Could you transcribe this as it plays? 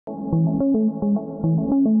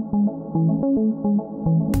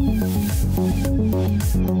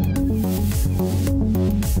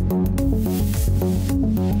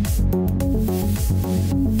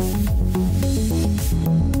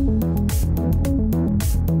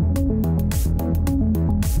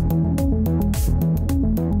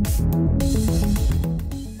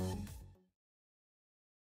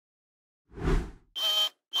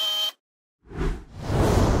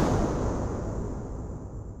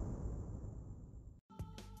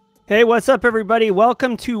Hey, what's up, everybody?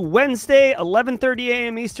 Welcome to Wednesday, 11:30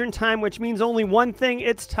 a.m. Eastern Time, which means only one thing.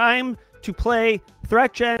 It's time to play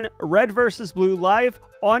ThreatGEN Red versus Blue live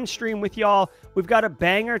on stream with y'all. We've got a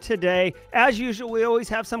banger today. As usual, we always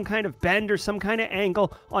have some kind of bend or some kind of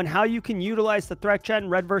angle on how you can utilize the ThreatGEN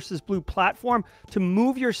Red versus Blue platform to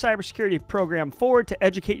move your cybersecurity program forward, to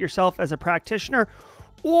educate yourself as a practitioner,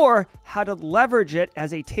 or how to leverage it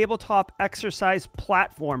as a tabletop exercise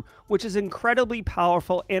platform, which is incredibly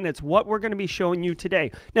powerful, and it's what we're going to be showing you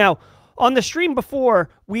today. Now, on the stream before,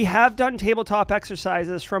 we have done tabletop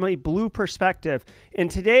exercises from a blue perspective,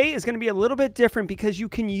 and today is going to be a little bit different because you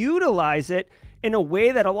can utilize it in a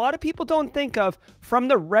way that a lot of people don't think of from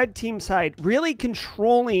the red team side, really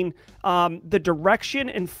controlling the direction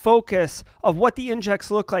and focus of what the injects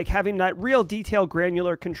look like, having that real detailed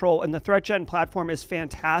granular control. And the ThreatGEN platform is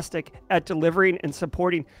fantastic at delivering and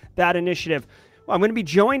supporting that initiative. I'm going to be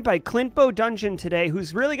joined by Clint Dungeon today,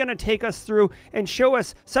 who's really going to take us through and show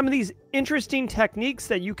us some of these interesting techniques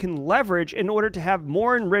that you can leverage in order to have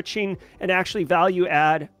more enriching and actually value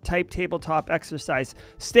add type tabletop exercise.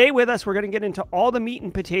 Stay with us. We're going to get into all the meat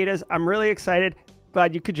and potatoes. I'm really excited.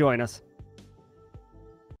 Glad you could join us.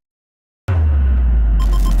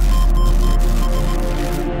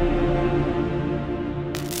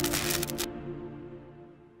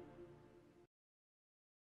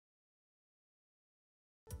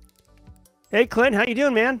 Hey, Clint, how you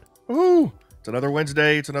doing, man? Ooh, it's another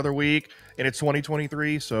Wednesday, it's another week, and it's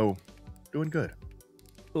 2023, so doing good.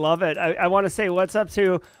 Love it. I want to say what's up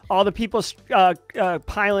to all the people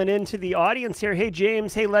piling into the audience here. Hey,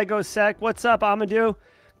 James. Hey, Lego Sec. What's up, Amadou?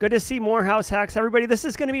 Good to see more house hacks. Everybody, this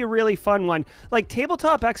is going to be a really fun one. Like,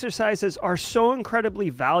 tabletop exercises are so incredibly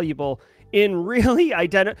valuable in really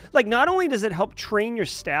like, not only does it help train your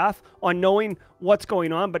staff on knowing what's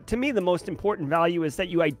going on, but to me, the most important value is that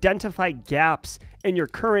you identify gaps in your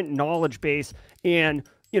current knowledge base and,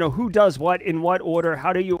 you know, who does what in what order,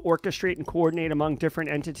 how do you orchestrate and coordinate among different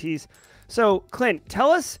entities. So Clint,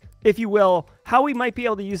 tell us, if you will, how we might be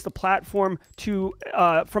able to use the platform to,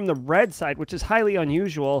 from the red side, which is highly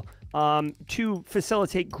unusual, to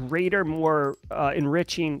facilitate greater, more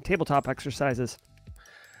enriching tabletop exercises.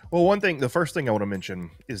 Well, the first thing I want to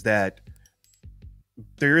mention is that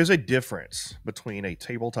there is a difference between a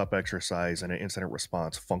tabletop exercise and an incident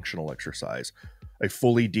response functional exercise. A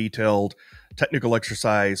fully detailed technical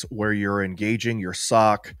exercise where you're engaging your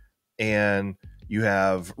SOC and you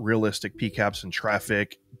have realistic PCAPs and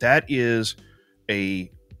traffic. That is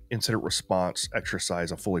a incident response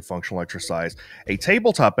exercise, a fully functional exercise. A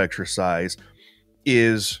tabletop exercise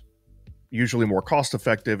is usually more cost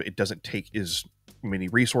effective. It doesn't take as many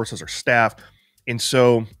resources or staff, and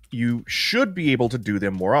so you should be able to do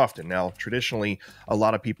them more often. Now, traditionally, a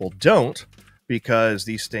lot of people don't, because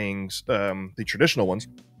these things, the traditional ones,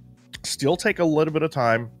 still take a little bit of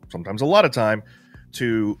time, sometimes a lot of time,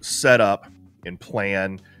 to set up and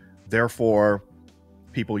plan. Therefore,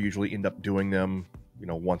 people usually end up doing them, you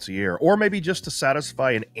know, once a year, or maybe just to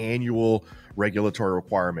satisfy an annual regulatory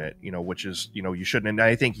requirement, you know, which is, you know, you shouldn't. And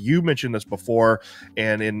I think you mentioned this before,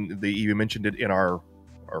 and you mentioned it in our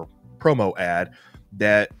promo ad,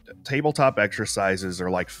 that tabletop exercises are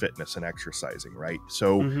like fitness and exercising, right?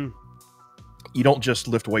 So you don't just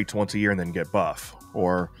lift weights once a year and then get buff,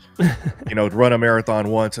 or you know, run a marathon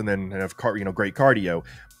once and then have great cardio.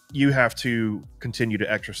 You have to continue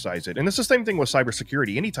to exercise it. And it's the same thing with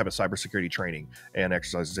cybersecurity, any type of cybersecurity training and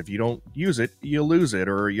exercises. If you don't use it, you lose it,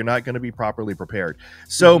 or you're not going to be properly prepared.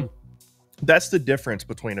 So that's the difference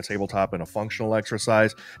between a tabletop and a functional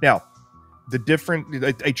exercise. Now,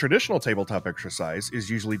 a traditional tabletop exercise is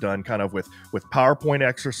usually done kind of with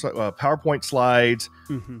PowerPoint slides,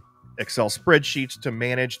 Excel spreadsheets to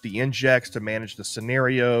manage the injects, to manage the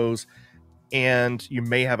scenarios. And you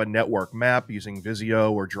may have a network map using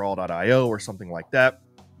Visio or Draw.io or something like that.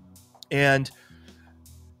 And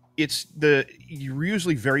you're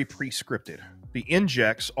usually very pre-scripted. The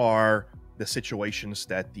injects are the situations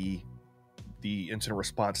that the incident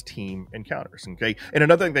response team encounters. Okay. And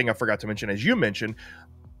another thing I forgot to mention, as you mentioned,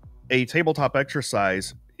 a tabletop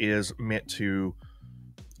exercise is meant to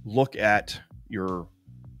look at your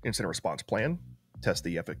incident response plan, test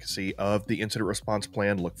the efficacy of the incident response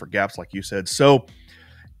plan, look for gaps, like you said. So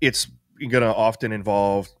it's going to often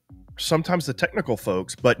involve sometimes the technical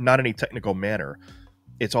folks, but not in a technical manner.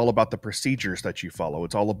 It's all about the procedures that you follow.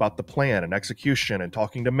 It's all about the plan and execution and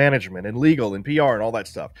talking to management and legal and PR and all that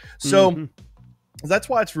stuff. So that's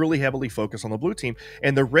why it's really heavily focused on the blue team.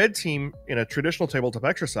 And the red team in a traditional tabletop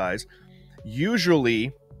exercise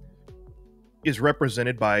usually is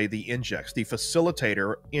represented by the injects. The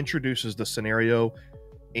facilitator introduces the scenario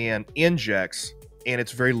and injects, and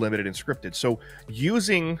it's very limited and scripted. So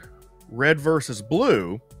using red versus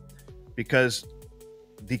blue, because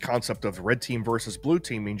the concept of red team versus blue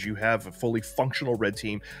team means you have a fully functional red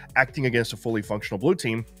team acting against a fully functional blue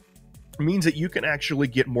team, means that you can actually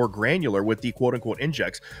get more granular with the quote-unquote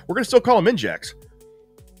injects. We're going to still call them injects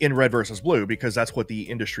in red versus blue because that's what the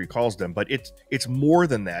industry calls them, but it's more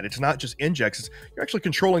than that. It's not just injects. You're actually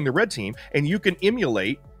controlling the red team, and you can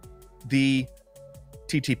emulate the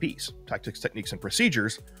TTPs, tactics, techniques, and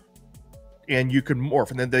procedures, and you can morph.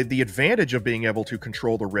 And then the advantage of being able to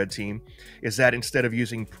control the red team is that instead of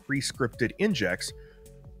using pre-scripted injects,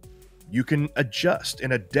 you can adjust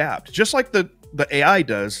and adapt, just like the AI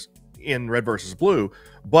does in red versus blue.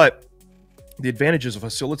 But the advantage is a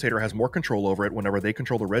facilitator has more control over it whenever they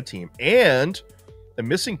control the red team. And the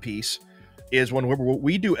missing piece is when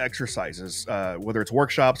we do exercises, whether it's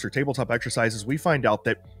workshops or tabletop exercises, we find out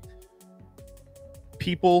that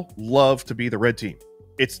people love to be the red team.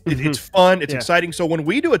 It's fun, it's exciting. So when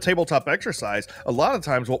we do a tabletop exercise, a lot of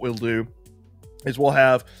times what we'll do is we'll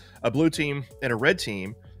have a blue team and a red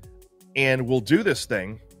team, and we'll do this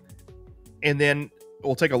thing, and then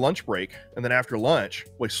we'll take a lunch break, and then after lunch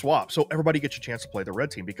we swap, so everybody gets a chance to play the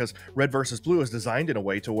red team, because red versus blue is designed in a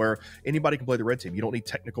way to where anybody can play the red team. You don't need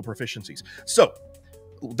technical proficiencies. So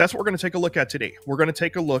that's what we're going to take a look at today. We're going to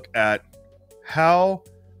take a look at how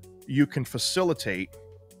you can facilitate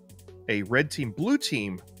a red team blue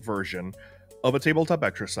team version of a tabletop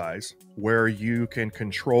exercise where you can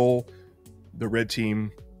control the red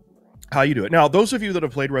team, how you do it. Now, those of you that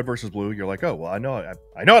have played red versus blue, you're like, oh, well, I know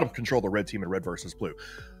how to control the red team in red versus blue.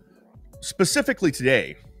 Specifically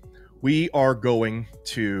today, we are going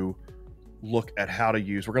to look at how to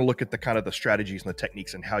use, we're going to look at the kind of the strategies and the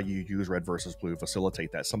techniques and how you use red versus blue,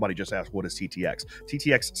 facilitate that. Somebody just asked, what is TTX?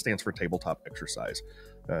 TTX stands for tabletop exercise.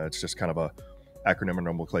 It's just kind of a acronym or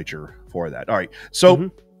nomenclature for that. All right. So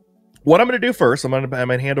what I'm going to do first, I'm going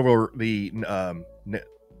to hand over the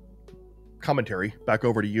commentary back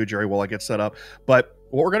over to you, Jerry, while I get set up. But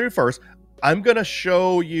what we're going to do first, I'm going to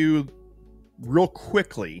show you real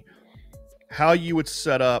quickly how you would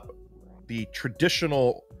set up the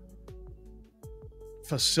traditional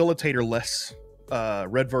facilitator-less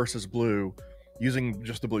red versus blue using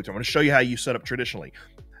just the blue team. I'm going to show you how you set up traditionally.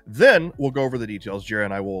 Then we'll go over the details. Jerry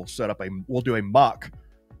and I will we'll do a mock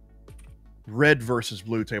red versus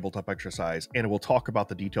blue tabletop exercise, and we'll talk about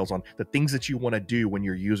the details on the things that you want to do when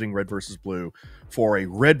you're using red versus blue for a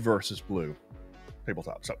red versus blue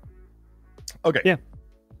tabletop. So, okay. Yeah,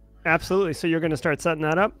 absolutely. So you're going to start setting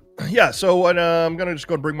that up? Yeah. So I'm going to just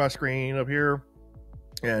go and bring my screen up here,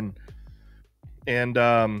 and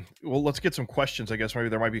well, let's get some questions. I guess maybe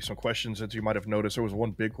there might be some questions that you might have noticed. There was one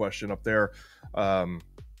big question up there.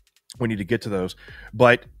 We need to get to those,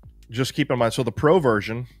 but just keep in mind. So the pro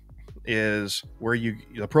version is where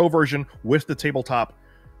the pro version with the tabletop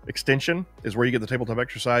extension is where you get the tabletop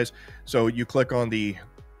exercise. So you click on the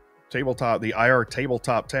tabletop, the IR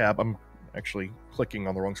tabletop tab. I'm actually clicking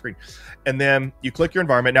on the wrong screen. And then you click your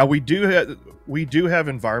environment. Now we do have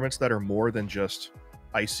environments that are more than just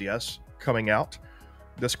ICS coming out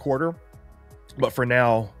this quarter, but for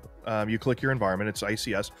now, you click your environment, it's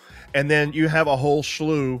ICS, and then you have a whole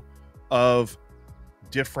slew of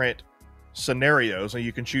different scenarios, and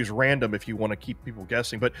you can choose random if you want to keep people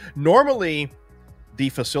guessing. But normally the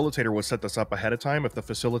facilitator would set this up ahead of time. If the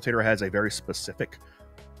facilitator has a very specific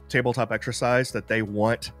tabletop exercise that they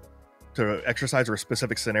want to exercise, or a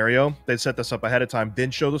specific scenario, they'd set this up ahead of time,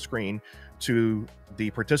 then show the screen to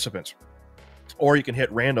the participants. Or you can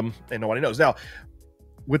hit random and nobody knows. Now,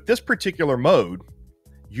 with this particular mode,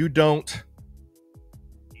 you don't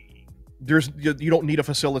need a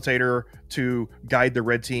facilitator to guide the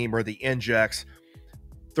red team or the injects.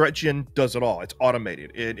 ThreatGEN does it all. It's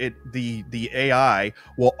automated. The AI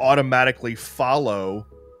will automatically follow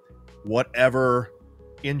whatever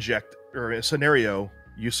inject or scenario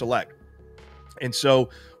you select. And so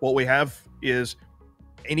what we have is,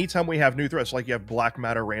 anytime we have new threats, like you have black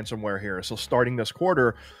matter ransomware here. So starting this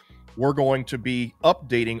quarter, we're going to be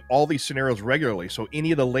updating all these scenarios regularly. So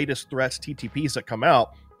any of the latest threats, TTPs that come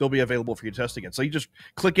out, they'll be available for you to test against. So you just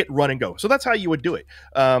click it, run and go. So that's how you would do it.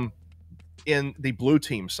 in the blue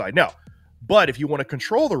team side. Now, but if you want to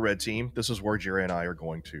control the red team, this is where Jerry and I are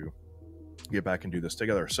going to get back and do this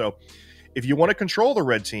together. So if you want to control the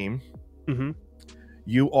red team,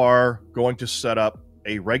 you are going to set up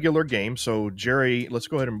a regular game. So Jerry, let's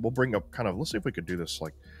go ahead and we'll bring up let's see if we could do this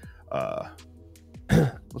like,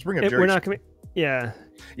 let's bring up Jerry. We're not going to, yeah.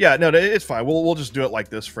 Yeah, no, it's fine. We'll just do it like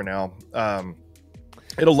this for now.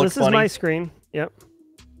 It'll look funny. This is my screen. Yep.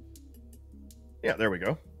 Yeah, there we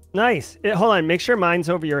go. Nice. Hold on. Make sure mine's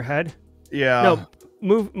over your head. Yeah. No,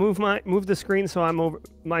 move the screen so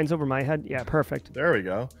mine's over my head. Yeah, perfect. There we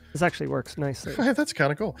go. This actually works nicely. That's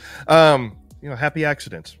kind of cool. Happy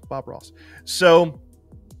accidents, Bob Ross. So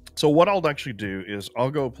what I'll actually do is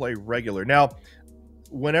I'll go play regular. Now,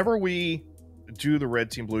 whenever we do the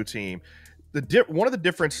red team, blue team, one of the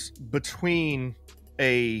difference between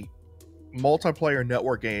a multiplayer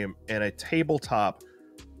network game and a tabletop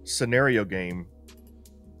scenario game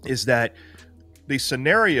is that the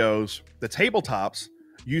scenarios, the tabletops,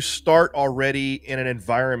 you start already in an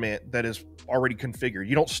environment that is already configured.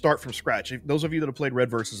 You don't start from scratch. Those of you that have played Red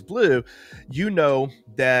versus Blue, you know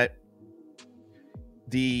that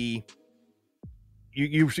you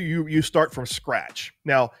start from scratch.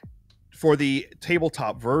 Now, for the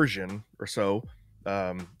tabletop version or so,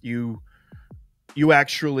 you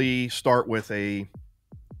actually start with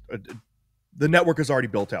the network is already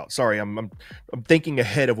built out. Sorry, I'm thinking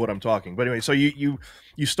ahead of what I'm talking. But anyway, so you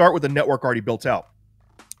start with the network already built out.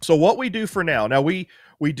 So what we do for now we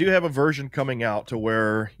do have a version coming out to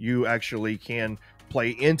where you actually can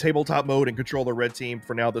play in tabletop mode and control the red team.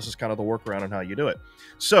 For now, this is kind of the workaround on how you do it.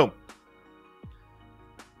 So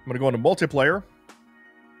I'm going to go into multiplayer.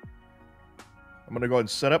 I'm going to go ahead and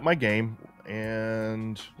set up my game,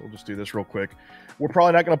 and we'll just do this real quick. We're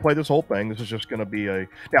probably not going to play this whole thing. This is just going to be this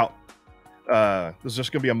is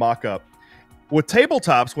just going to be a mock-up. With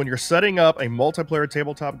tabletops, when you're setting up a multiplayer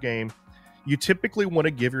tabletop game, you typically want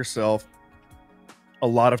to give yourself a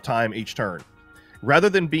lot of time each turn. Rather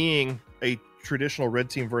than being a traditional red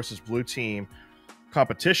team versus blue team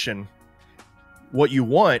competition, what you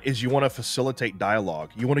want is you want to facilitate dialogue.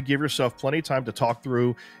 You want to give yourself plenty of time to talk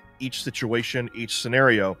through each situation, each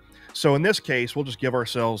scenario. So in this case, we'll just give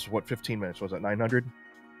ourselves, 15 minutes? Was that 900?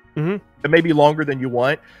 It may be longer than you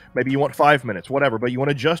want. Maybe you want 5 minutes, whatever. But you want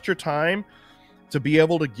to adjust your time to be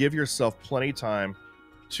able to give yourself plenty of time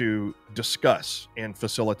to discuss and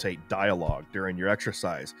facilitate dialogue during your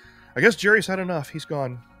exercise. I guess Jerry's had enough. He's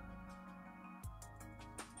gone.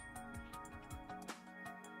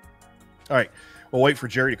 All right. We'll wait for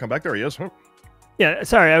Jerry to come back. There he is. Huh? Yeah,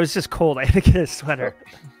 sorry. I was just cold. I had to get a sweater.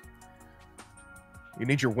 You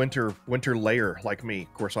need your winter layer like me.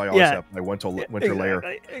 Of course, I always have my winter layer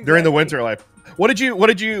exactly. During the winter life. What did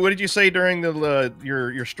you say during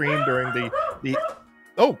your stream during the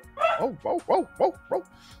oh.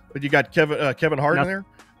 But you got Kevin Hart in there.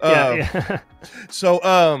 Yeah.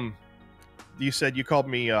 So you said you called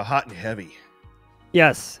me hot and heavy.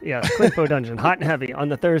 Yes. Clipo Dungeon, hot and heavy on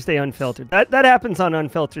the Thursday Unfiltered. That happens on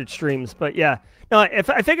Unfiltered streams, but yeah. No,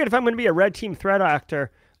 I figured if I'm going to be a red team threat actor,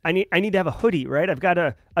 I need to have a hoodie, right? I've got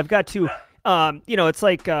to, it's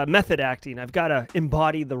like method acting. I've got to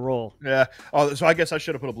embody the role. Yeah. Oh, so I guess I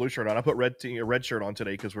should have put a blue shirt on. I put a red shirt on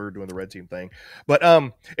today because we were doing the red team thing. But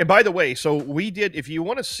and by the way, so we did. If you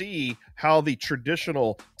want to see how the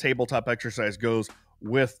traditional tabletop exercise goes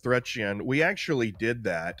with ThreatGEN, we actually did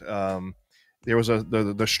that. There was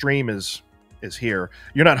the stream is here.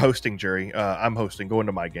 You're not hosting, Jerry. I'm hosting. Go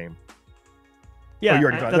into my game. Yeah,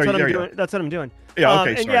 that's what I'm doing. That's what I'm doing. Yeah,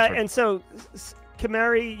 okay. Sorry. And so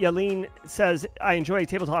Kamari Yaleen says, I enjoy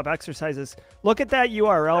tabletop exercises. Look at that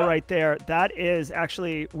URL right there. That is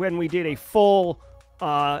actually when we did a full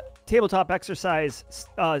tabletop exercise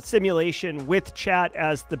simulation with chat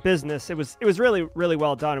as the business. It was really, really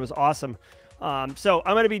well done. It was awesome. So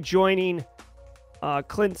I'm going to be joining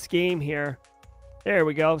Clint's game here. There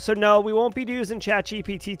we go. So no, we won't be using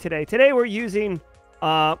ChatGPT today. Today we're using...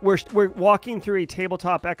 we're walking through a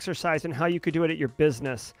tabletop exercise and how you could do it at your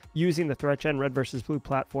business using the ThreatGEN Red versus Blue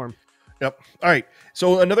platform. Yep. All right.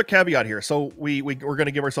 So another caveat here. So we're going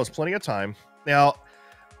to give ourselves plenty of time. Now,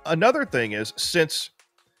 another thing is, since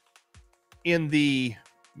in the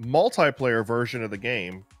multiplayer version of the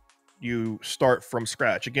game, you start from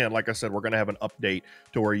scratch. Again, like I said, we're going to have an update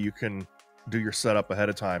to where you can do your setup ahead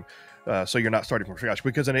of time. So you're not starting from scratch,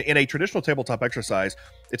 because in a traditional tabletop exercise,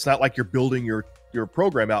 it's not like you're building your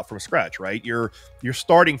program out from scratch, right? You're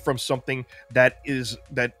starting from something that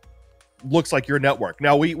looks like your network.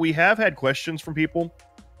 Now we have had questions from people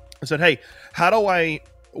and said, hey,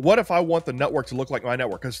 what if I want the network to look like my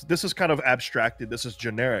network? Because this is kind of abstracted. This is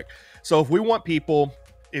generic. So if we want people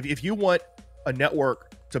if you want a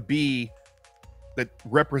network to be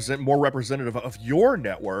more representative of your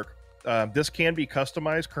network, this can be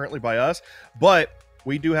customized currently by us, but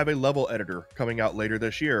we do have a level editor coming out later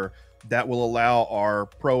this year that will allow our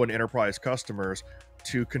pro and enterprise customers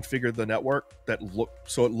to configure the network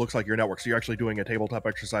so it looks like your network. So you're actually doing a tabletop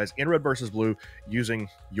exercise in red versus blue using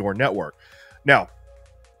your network. Now,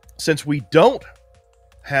 since we are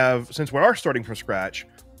starting from scratch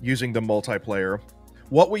using the multiplayer,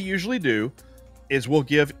 what we usually do is we'll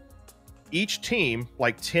give each team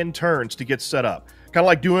like 10 turns to get set up, kind of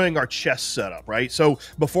like doing our chess setup, right? So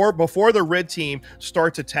before the red team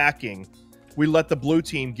starts attacking, we let the blue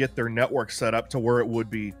team get their network set up to where it would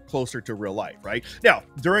be closer to real life, right? Now,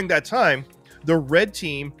 during that time, the red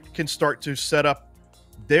team can start to set up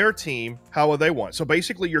their team how they want. So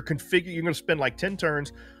basically, you're going to spend like 10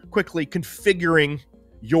 turns quickly configuring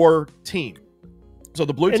your team. So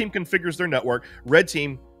the blue team configures their network, red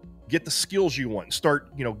team get the skills you want, start,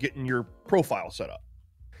 getting your profile set up.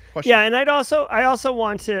 Question? Yeah, and I also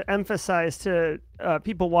want to emphasize to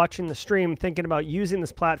people watching the stream thinking about using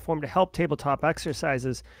this platform to help tabletop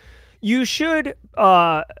exercises. You shouldn't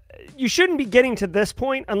be getting to this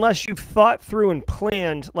point unless you've thought through and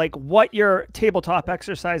planned like what your tabletop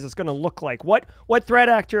exercise is going to look like. What threat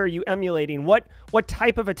actor are you emulating? What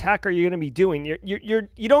type of attack are you going to be doing?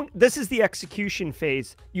 You don't. This is the execution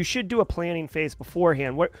phase. You should do a planning phase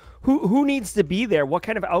beforehand. Who needs to be there? What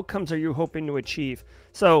kind of outcomes are you hoping to achieve?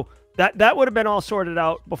 So that would have been all sorted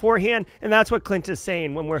out beforehand, and that's what Clint is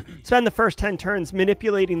saying. When we're spend the first 10 turns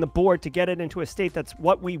manipulating the board to get it into a state that's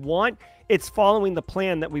what we want, it's following the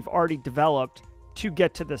plan that we've already developed to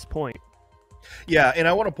get to this point. Yeah, and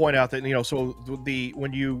I want to point out that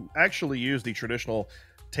when you actually use the traditional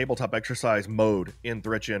tabletop exercise mode in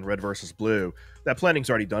ThreatGEN Red versus Blue, that planning's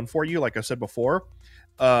already done for you, like I said before.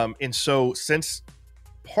 And so since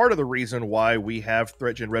part of the reason why we have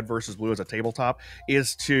ThreatGEN Red versus Blue as a tabletop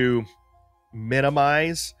is to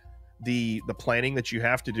minimize the planning that you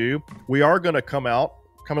have to do, we are going to come out,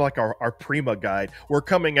 kind of like our Prima guide. We're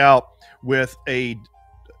coming out with a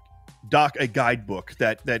guidebook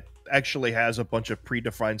that actually has a bunch of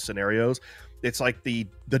predefined scenarios. It's like the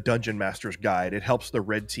Dungeon Master's Guide. It helps the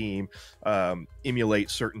red team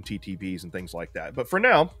emulate certain TTPs and things like that. But for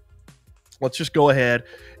now, let's just go ahead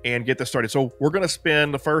and get this started. So we're going to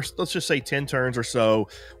spend the first, let's just say 10 turns or so,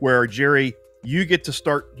 where Jerry, you get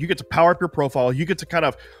to power up your profile. You get to kind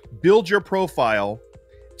of build your profile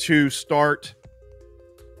to start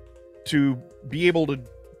to be able to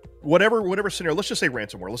whatever scenario. Let's just say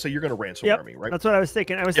ransomware. Let's say you're going to ransomware me, right? That's what I was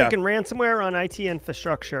thinking. I was thinking ransomware on IT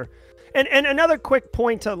infrastructure. And another quick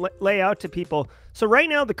point to lay out to people. So right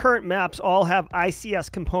now, the current maps all have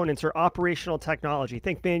ICS components or operational technology.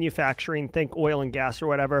 Think manufacturing, think oil and gas or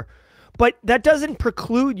whatever. But that doesn't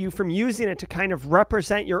preclude you from using it to kind of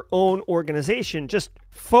represent your own organization. Just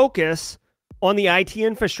focus on the IT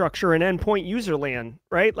infrastructure and endpoint user land,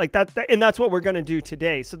 right? Like that, and that's what we're going to do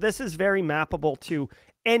today. So this is very mappable to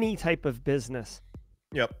any type of business.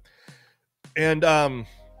 Yep. And all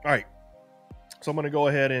right. So I'm going to go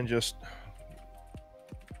ahead and just,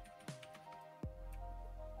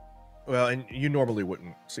 well, and you normally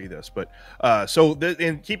wouldn't see this, but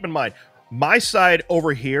and keep in mind, my side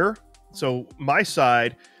over here, so my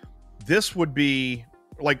side, this would be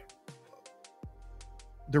like,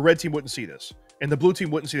 the red team wouldn't see this, and the blue team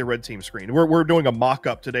wouldn't see the red team screen. We're doing a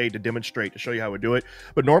mock-up today to demonstrate, to show you how we do it,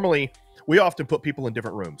 but normally, we often put people in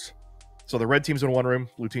different rooms. So the red team's in one room,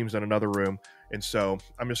 blue team's in another room. And so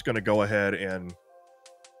I'm just going to go ahead and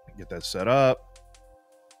get that set up.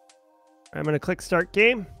 I'm going to click start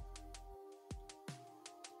game.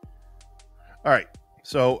 All right.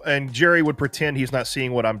 So, and Jerry would pretend he's not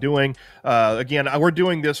seeing what I'm doing. Again, we're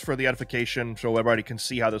doing this for the edification so everybody can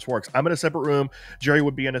see how this works. I'm in a separate room. Jerry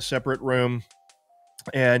would be in a separate room.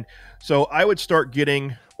 And so I would start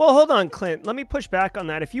getting... Well, hold on, Clint. Let me push back on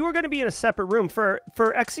that. If you were going to be in a separate room for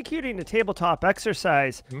executing a tabletop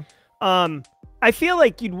exercise, I feel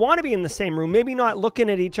like you'd want to be in the same room, maybe not looking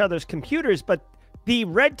at each other's computers, but the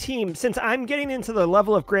red team, since I'm getting into the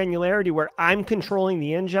level of granularity where I'm controlling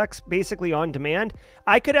the injects basically on demand,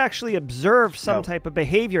 I could actually observe some type of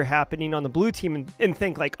behavior happening on the blue team and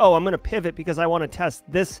think like, oh, I'm going to pivot because I want to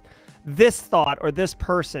test this thought or this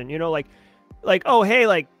person, like, oh, hey,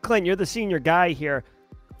 like, Clint, you're the senior guy here.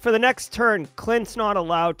 For the next turn, Clint's not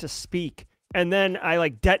allowed to speak. And then I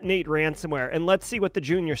like detonate ransomware and let's see what the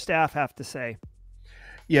junior staff have to say.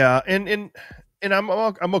 Yeah. And and I'm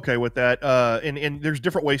okay with that. And there's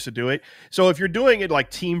different ways to do it. So if you're doing it like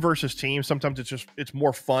team versus team, sometimes it's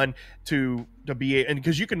more fun to be, and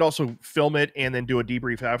because you can also film it and then do a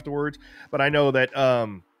debrief afterwards. But I know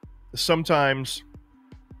that sometimes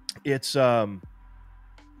it's hold on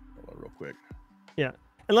real quick. Yeah,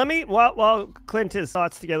 and let me while Clint his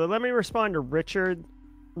thoughts together, let me respond to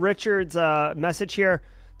Richard's message here.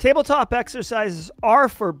 Tabletop exercises are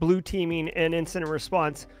for blue teaming and incident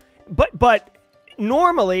response, but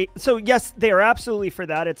normally, so yes, they are absolutely for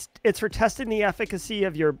that. It's for testing the efficacy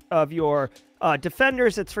of your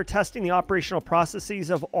defenders. It's for testing the operational processes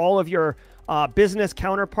of all of your business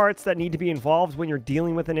counterparts that need to be involved when you're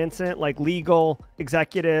dealing with an incident, like legal,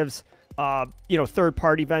 executives,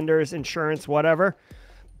 third-party vendors, insurance, whatever.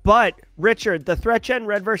 But Richard, the ThreatGEN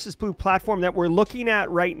Red versus Blue platform that we're looking at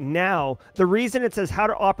right now, the reason it says how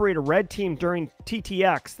to operate a red team during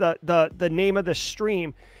TTX, the name of the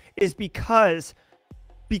stream, is because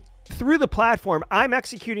through the platform, I'm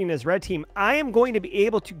executing as red team. I am going to be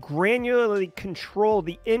able to granularly control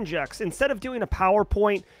the injects. Instead of doing a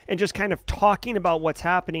PowerPoint and just kind of talking about what's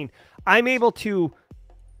happening, I'm able to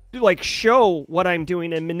like show what I'm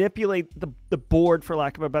doing and manipulate the board, for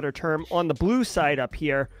lack of a better term, on the blue side up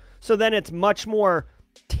here. So then it's much more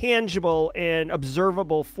tangible and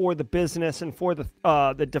observable for the business and for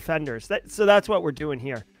the defenders. So that's what we're doing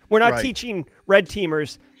here. We're not teaching red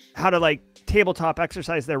teamers how to like tabletop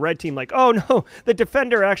exercise their red team. Like, oh no, the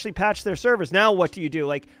defender actually patched their servers. Now what do you do?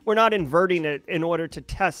 Like, we're not inverting it in order to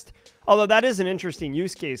test. Although that is an interesting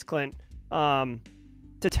use case, Clint,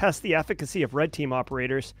 to test the efficacy of red team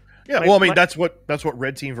operators. Yeah, well, I mean, that's what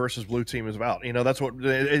red team versus blue team is about. That's what.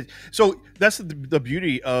 So that's the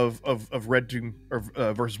beauty of red team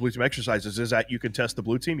versus blue team exercises, is that you can test the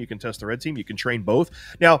blue team, you can test the red team, you can train both.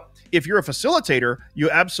 Now, if you're a facilitator,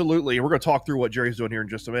 you absolutely, and we're going to talk through what Jerry's doing here in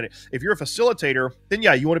just a minute. If you're a facilitator, then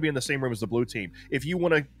yeah, you want to be in the same room as the blue team. If you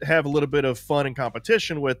want to have a little bit of fun and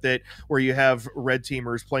competition with it, where you have red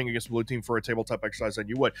teamers playing against the blue team for a tabletop exercise, then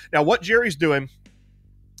you would. Now, what Jerry's doing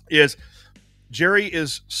is, Jerry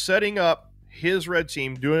is setting up his red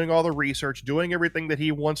team, doing all the research, doing everything that he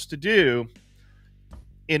wants to do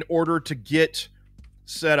in order to get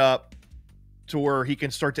set up to where he can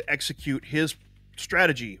start to execute his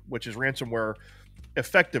strategy, which is ransomware,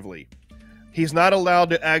 effectively. He's not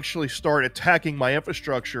allowed to actually start attacking my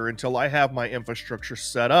infrastructure until I have my infrastructure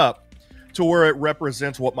set up to where it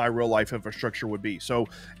represents what my real life infrastructure would be. So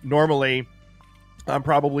normally, I'm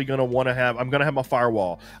probably going to want to have, I'm going to have my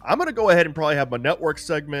firewall. I'm going to go ahead and probably have my network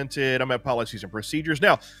segmented. I'm going to have policies and procedures.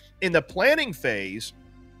 Now, in the planning phase,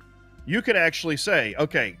 you can actually say,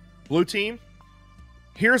 okay, blue team,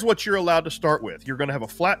 here's what you're allowed to start with. You're going to have a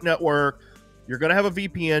flat network. You're going to have a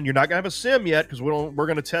VPN. You're not going to have a SIM yet, because we're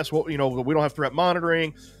going to test what, we don't have threat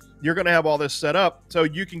monitoring. You're going to have all this set up, so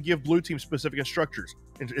you can give blue team specific instructions.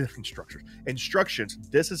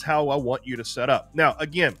 This is how I want you to set up. Now,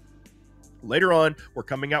 again, later on, we're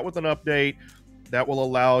coming out with an update that will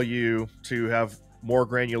allow you to have more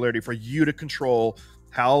granularity for you to control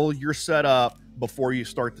how you're set up before you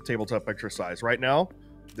start the tabletop exercise. Right now,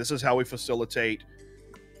 this is how we facilitate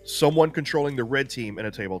someone controlling the red team in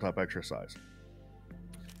a tabletop exercise.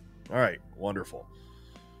 All right, wonderful.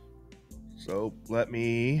 So let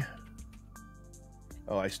me...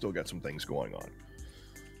 Oh, I still got some things going on.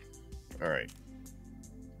 All right.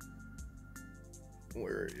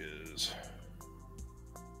 Where is...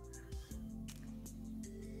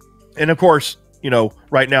 And of course,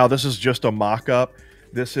 right now, this is just a mock-up.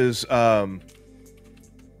 This is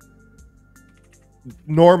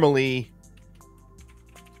normally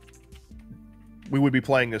we would be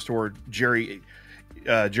playing this toward Jerry.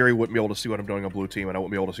 Jerry wouldn't be able to see what I'm doing on blue team, and I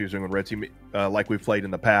wouldn't be able to see what I'm doing on red team, like we've played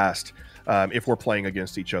in the past, if we're playing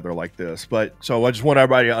against each other like this. But so I just want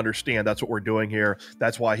everybody to understand that's what we're doing here.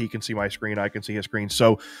 That's why he can see my screen, I can see his screen.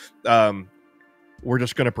 So we're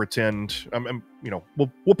just going to pretend,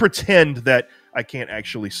 we'll pretend that I can't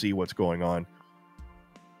actually see what's going on.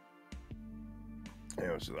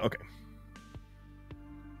 Okay.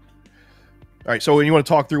 All right. So you want to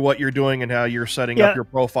talk through what you're doing and how you're setting up your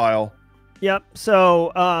profile? Yep.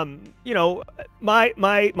 So,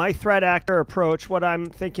 my threat actor approach, what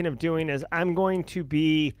I'm thinking of doing is I'm going to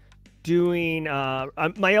be doing,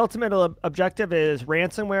 my ultimate objective is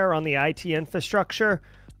ransomware on the IT infrastructure.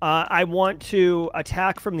 I want to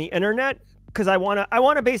attack from the internet, because I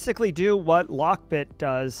want to basically do what Lockbit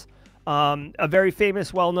does. A very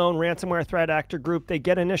famous, well-known ransomware threat actor group. They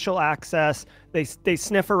get initial access. They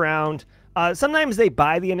sniff around. Sometimes they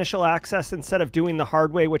buy the initial access instead of doing the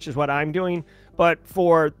hard way, which is what I'm doing, but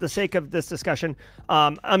for the sake of this discussion,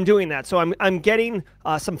 I'm doing that. So I'm getting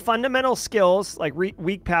some fundamental skills like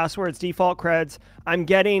weak passwords, default creds. I'm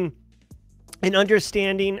getting an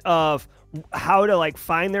understanding of how to like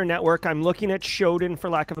find their network. I'm looking at Shodan, for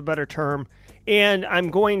lack of a better term, and I'm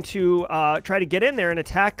going to try to get in there and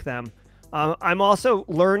attack them. I'm also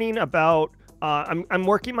learning about, I'm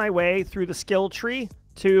working my way through the skill tree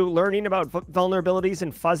to learning about vulnerabilities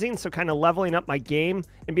and fuzzing, so kind of leveling up my game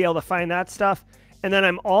and be able to find that stuff. And then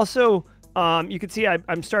I'm also, you can see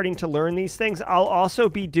I'm starting to learn these things. I'll also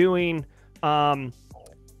be doing, I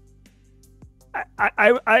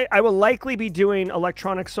will likely be doing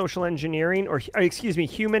electronic social engineering, or excuse me,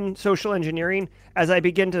 human social engineering, as I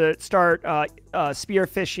begin to start spear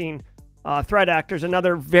phishing threat actors,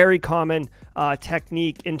 another very common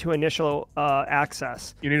technique into initial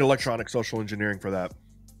access. You need electronic social engineering for that.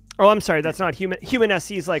 Oh, I'm sorry, that's not human. Human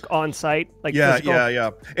SE is like on site, like yeah, physical.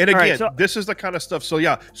 yeah. And again, right, so, this is the kind of stuff. So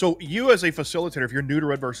yeah, so you as a facilitator, if you're new to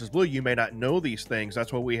Red versus Blue, you may not know these things.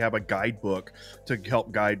 That's why we have a guidebook to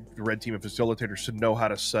help guide the Red team and facilitators to know how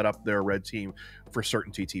to set up their Red team for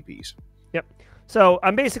certain TTPs. Yep. So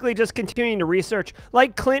I'm basically just continuing to research.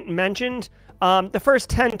 Like Clint mentioned, the first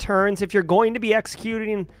 10 turns, if you're going to be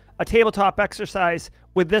executing a tabletop exercise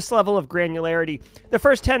with this level of granularity, the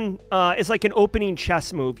first 10 is like an opening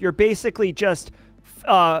chess move. You're basically just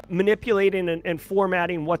manipulating and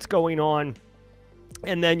formatting what's going on,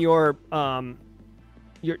 and then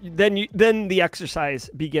then the exercise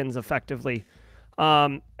begins effectively.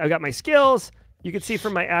 I've got my skills. You can see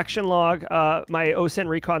from my action log, my OSINT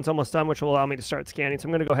recon's almost done, which will allow me to start scanning. So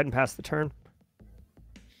I'm going to go ahead and pass the turn.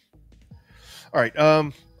 All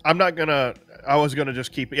right. I'm not gonna. I was gonna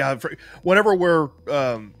just keep it. Yeah. Whenever we're,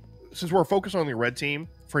 since we're focused on the Red team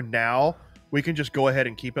for now, we can just go ahead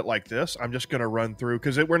and keep it like this. I'm just gonna run through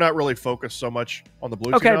because we're not really focused so much on the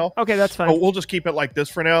Blue team now. Okay, that's fine. But we'll just keep it like this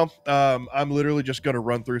for now. I'm literally just gonna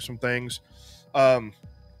run through some things. All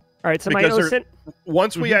right. So my OSINT.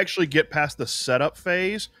 Once we actually get past the setup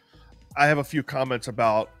phase, I have a few comments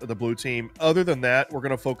about the Blue team. Other than that, we're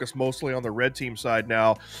going to focus mostly on the Red team side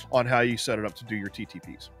now on how you set it up to do your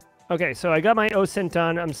TTPs. Okay, so I got my OSINT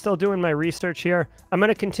done. I'm still doing my research here. I'm going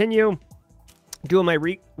to continue doing my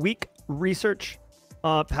weak research,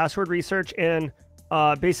 password research, and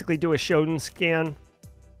basically do a Shodan scan.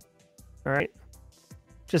 All right,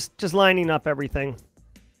 just lining up everything.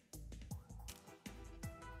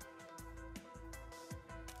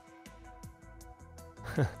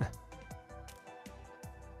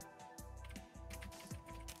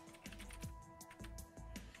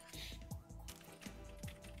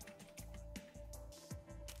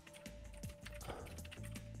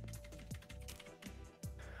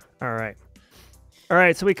 All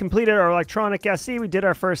right, so we completed our electronic SE. We did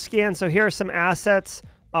our first scan. So here are some assets.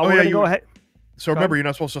 We're going to go ahead. So remember, you're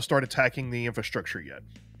not supposed to start attacking the infrastructure yet.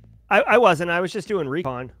 I wasn't. I was just doing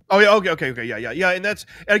recon. Oh, yeah. Okay. Yeah. And that's,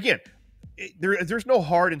 again, there's no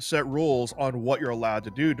hard and set rules on what you're allowed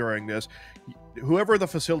to do during this. Whoever the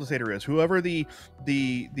facilitator is, whoever the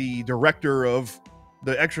director of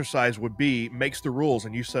the exercise would be, makes the rules,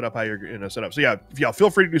 and you set up how you're going to set up. So yeah, feel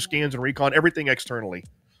free to do scans and recon, everything externally.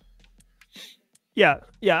 Yeah,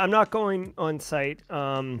 I'm not going on site.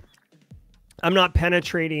 I'm not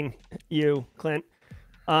penetrating you, Clint.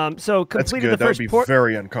 So completed the first port. That would be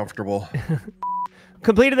very uncomfortable.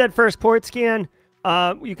 Completed that first port scan.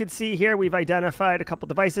 You can see here we've identified a couple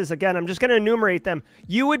devices. Again, I'm just going to enumerate them.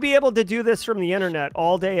 You would be able to do this from the internet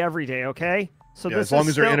all day, every day, okay? So yeah, as long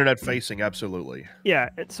as they're internet facing, absolutely. Yeah,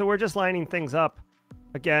 so we're just lining things up.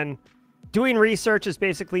 Again, doing research is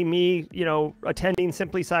basically me, attending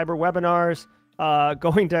Simply Cyber webinars,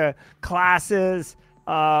 going to classes,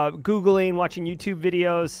 Googling, watching YouTube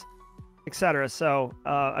videos, etc. So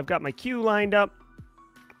I've got my queue lined up.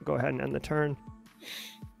 Go ahead and end the turn.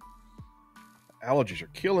 Allergies are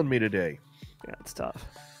killing me today. Yeah, it's tough.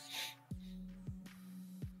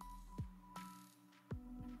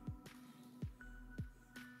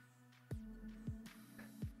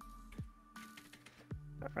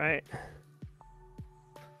 All right.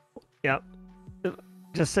 Yeah.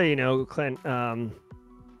 Just so you know, Clint,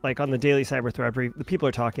 like on the daily cyber threat brief, the people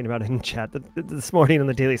are talking about it in chat. This morning on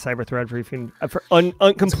the daily cyber threat briefing,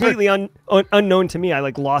 completely unknown to me, I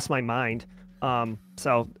like lost my mind.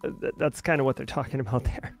 So that's kind of what they're talking about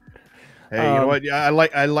there. Hey, you know what? Yeah,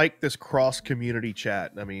 I like this cross community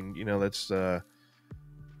chat. I mean, that's good.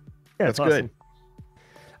 Awesome.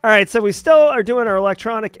 All right, so we still are doing our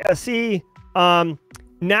electronic SE.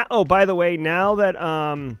 Now, oh, by the way, now that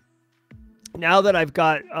I've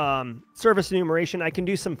got service enumeration, I can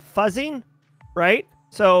do some fuzzing, right?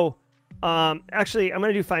 So Actually, I'm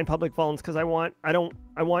going to do find public vulns because I want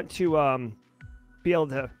to be able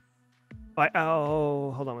to.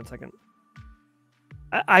 Oh, hold on one second.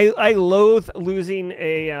 I loathe losing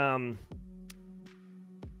a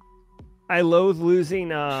I loathe losing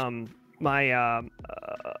my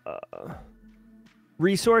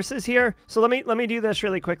resources here. So let me do this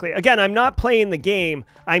really quickly. Again, I'm not playing the game.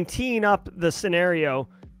 I'm teeing up the scenario,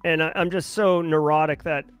 and I'm just so neurotic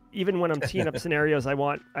that even when I'm teeing up scenarios, I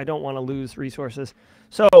don't want to lose resources.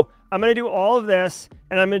 So I'm going to do all of this,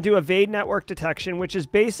 and I'm going to do evade network detection, which is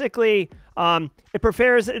basically it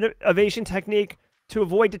prepares an evasion technique to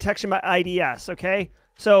avoid detection by IDS. Okay,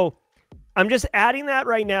 so I'm just adding that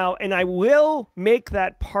right now, and I will make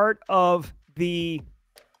that part of the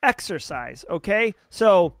exercise. Okay,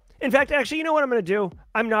 so in fact, actually, you know what I'm going to do?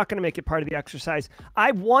 I'm not going to make it part of the exercise.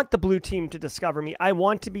 I want the blue team to discover me. I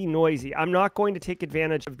want to be noisy. I'm not going to take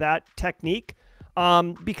advantage of that technique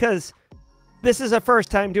because this is the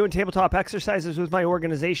first time doing tabletop exercises with my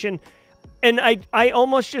organization. And I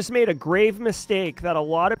almost just made a grave mistake that a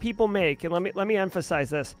lot of people make. And let me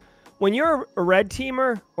emphasize this. When you're a red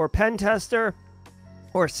teamer or pen tester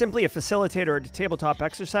or simply a facilitator at a tabletop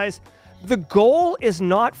exercise, the goal is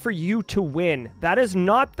not for you to win. That is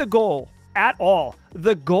not the goal at all.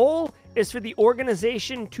 The goal is for the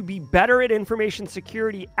organization to be better at information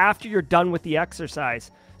security after you're done with the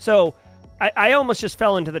exercise. So I almost just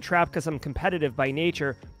fell into the trap because I'm competitive by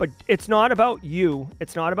nature, but it's not about you.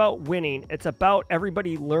 It's not about winning. It's about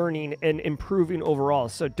everybody learning and improving overall.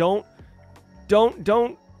 So don't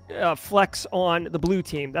flex on the blue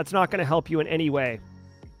team. That's not going to help you in any way.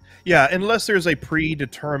 Yeah, unless there's a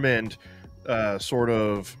predetermined sort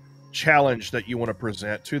of challenge that you want to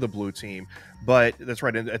present to the blue team. But that's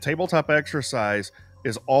right. A tabletop exercise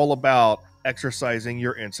is all about exercising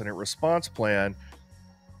your incident response plan,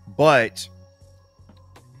 but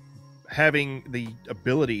having the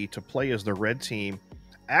ability to play as the red team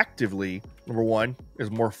actively, number one,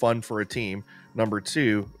 is more fun for a team. Number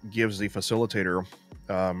two, gives the facilitator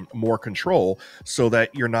more control so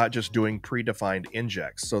that you're not just doing predefined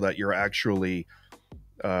injects, so that you're actually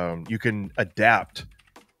you can adapt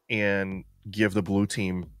and give the blue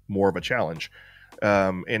team more of a challenge.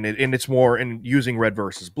 And it's more, in using red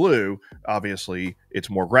versus blue, obviously it's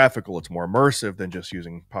more graphical, it's more immersive than just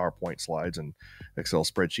using PowerPoint slides and Excel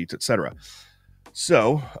spreadsheets, etc.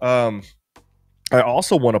 So I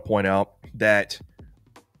also want to point out that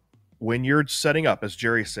when you're setting up, as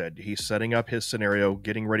Jerry said, he's setting up his scenario,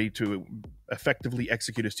 getting ready to effectively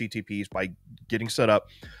execute his TTPs by getting set up.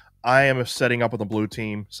 I am setting up on the blue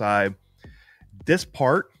team side. This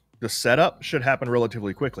part, the setup, should happen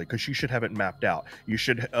relatively quickly because you should have it mapped out. You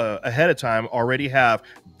should, ahead of time, already have,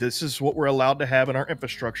 this is what we're allowed to have in our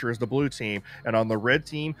infrastructure as the blue team. And on the red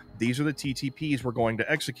team, these are the TTPs we're going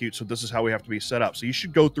to execute. So this is how we have to be set up. So you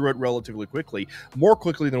should go through it relatively quickly, more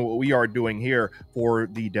quickly than what we are doing here for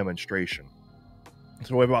the demonstration.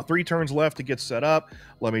 So we have about 3 turns left to get set up.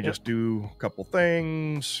 Let me just do a couple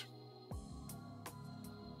things.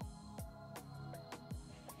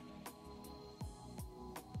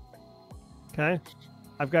 Okay,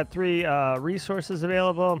 I've got 3 resources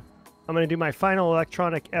available. I'm going to do my final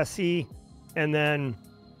electronic SE, and then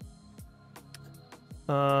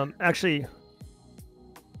actually,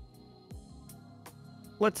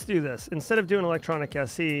 let's do this. Instead of doing electronic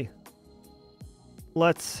SE,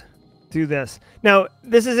 let's do this. Now,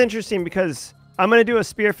 this is interesting because I'm going to do a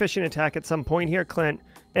spear phishing attack at some point here, Clint,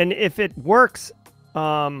 and if it works,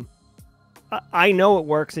 I know it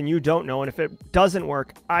works and you don't know. And if it doesn't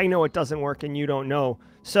work, I know it doesn't work and you don't know.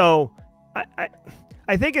 So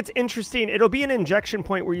I think it's interesting. It'll be an injection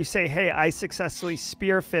point where you say, hey, I successfully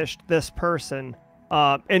spear phished this person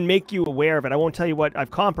and make you aware of it. I won't tell you what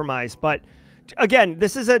I've compromised. But again,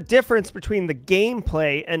 this is a difference between the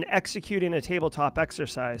gameplay and executing a tabletop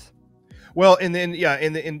exercise. Well, and then, yeah,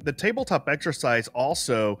 in the tabletop exercise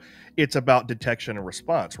also, it's about detection and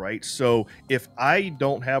response, right? So if I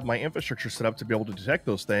don't have my infrastructure set up to be able to detect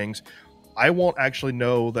those things, I won't actually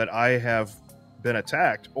know that I have been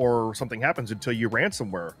attacked or something happens until you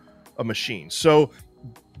ransomware a machine. So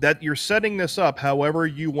that you're setting this up however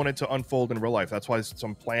you want it to unfold in real life. That's why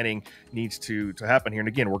some planning needs to happen here. And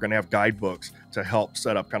again, we're going to have guidebooks to help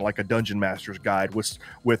set up, kind of like a dungeon master's guide with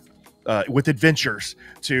adventures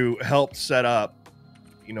to help set up,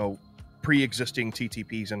 you know, pre-existing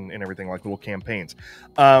TTPs and everything, like little campaigns.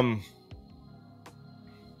 Yep.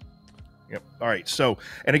 All right. So,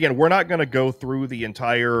 and again, we're not going to go through the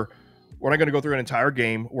entire, we're not going to go through an entire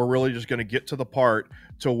game. We're really just going to get to the part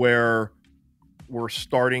to where we're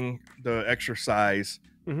starting the exercise,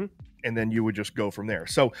 and then you would just go from there.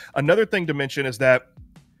 So another thing to mention is that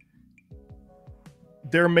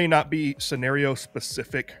there may not be scenario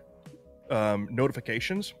specific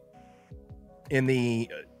notifications in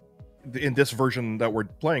this version that we're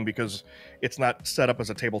playing, because it's not set up as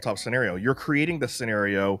a tabletop scenario. You're creating the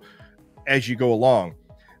scenario as you go along.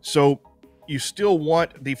 So you still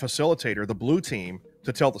want the facilitator, the blue team,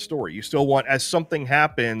 to tell the story. You still want, as something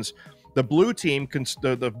happens, the blue team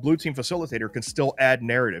the blue team facilitator can still add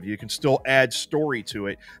narrative. You can still add story to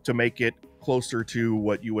it to make it closer to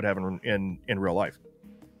what you would have in real life.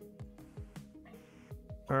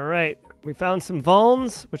 All right, we found some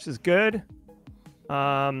vulns, which is good.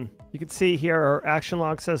 You can see here our action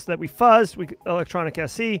log says that we fuzzed, electronic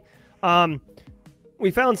SE.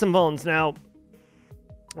 We found some vulns. Now,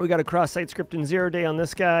 we got a cross-site script in 0 day on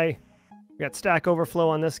this guy. We got Stack Overflow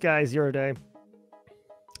on this guy, 0 day.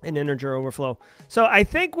 And integer overflow. So I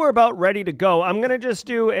think we're about ready to go. I'm going to just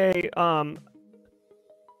do a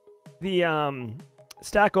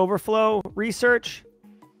Stack Overflow research.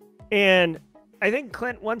 And I think,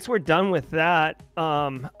 Clint, once we're done with that,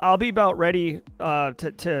 I'll be about ready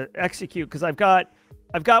to execute, because I've got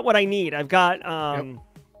what I need. I've got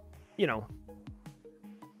you know.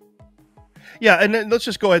 Yeah, and then let's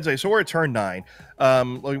just go ahead and say, so we're at turn 9.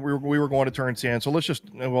 Like we were going to turn 10, so we'll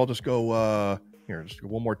just go here, just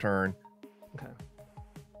one more turn. Okay.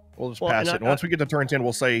 We'll just pass it. And once we get to turn 10,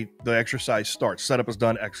 we'll say the exercise starts. Setup is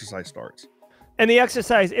done, exercise starts. And the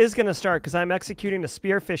exercise is going to start because I'm executing a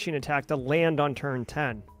spear phishing attack to land on turn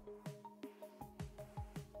 10.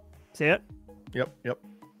 See it? Yep, yep.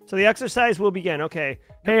 So the exercise will begin. Okay.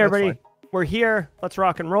 Hey, everybody. We're here. Let's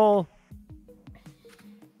rock and roll.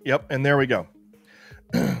 Yep, and there we go.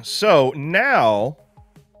 So now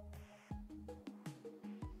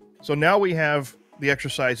we have the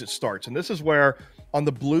exercise that starts. And this is where, on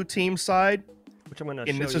the blue team side, which I'm going to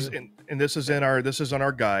and show this you. this is on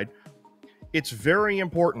our guide. It's very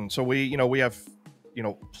important. So we have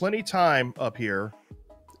plenty time up here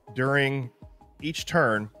during each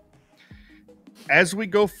turn. As we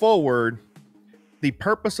go forward, the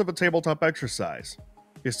purpose of a tabletop exercise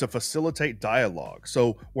is to facilitate dialogue.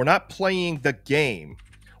 So we're not playing the game.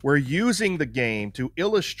 We're using the game to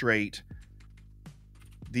illustrate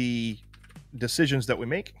the decisions that we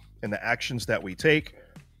make and the actions that we take,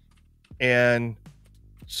 and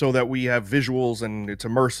so that we have visuals and it's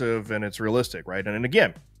immersive and it's realistic, right? And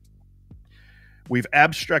again, we've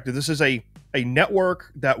abstracted. This is a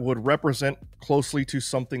network that would represent closely to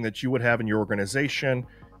something that you would have in your organization.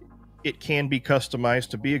 It can be customized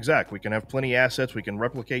to be exact. We can have plenty of assets. We can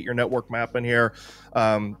replicate your network map in here.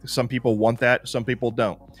 Some people want that. Some people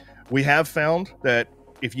don't. We have found that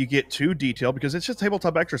if you get too detailed, because it's just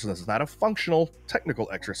tabletop exercise, it's not a functional technical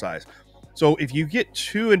exercise. So if you get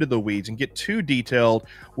too into the weeds and get too detailed,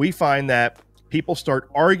 we find that people start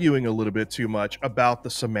arguing a little bit too much about the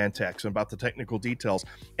semantics and about the technical details.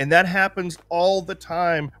 And that happens all the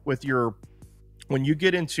time with when you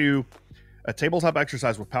get into a tabletop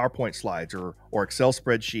exercise with PowerPoint slides or Excel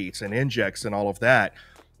spreadsheets and injects and all of that.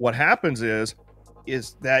 What happens is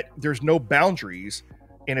that there's no boundaries,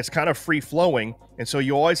 and it's kind of free flowing. And so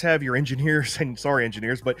you always have your engineers, and sorry,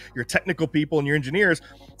 engineers, but your technical people and your engineers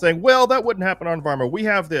saying, well, that wouldn't happen in our environment. We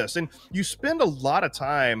have this. And you spend a lot of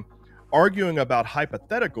time arguing about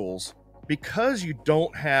hypotheticals because you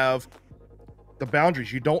don't have the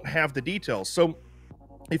boundaries. You don't have the details. So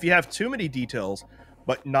if you have too many details,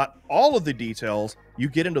 but not all of the details, you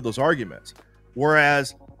get into those arguments.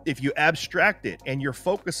 Whereas if you abstract it and you're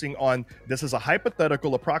focusing on, this is a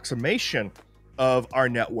hypothetical approximation of our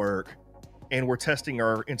network, and we're testing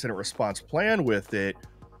our incident response plan with it,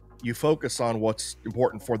 you focus on what's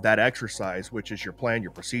important for that exercise, which is your plan,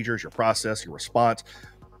 your procedures, your process, your response,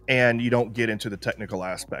 and you don't get into the technical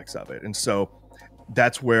aspects of it. And so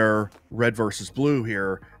that's where red versus blue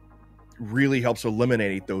here really helps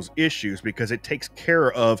eliminate those issues, because it takes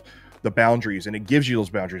care of the boundaries, and it gives you those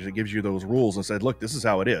boundaries. It gives you those rules and said, look, this is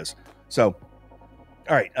how it is. So,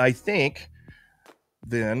 all right, I think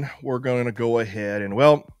then we're going to go ahead and,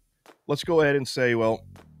 well, let's go ahead and say, well,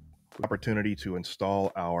 opportunity to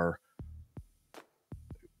install our,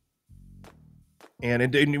 and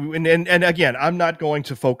again, I'm not going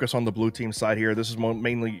to focus on the blue team side here. This is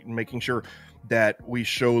mainly making sure that we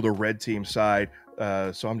show the red team side.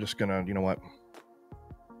 So I'm just gonna, you know what?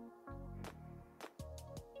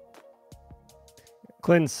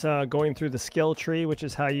 Clint's going through the skill tree, which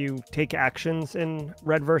is how you take actions in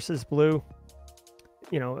red versus blue.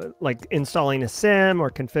 You know, like installing a SIM or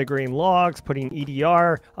configuring logs, putting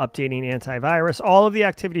EDR, updating antivirus, all of the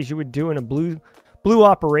activities you would do in a blue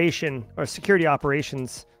operation or security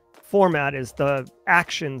operations format is the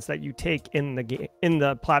actions that you take in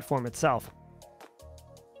the platform itself.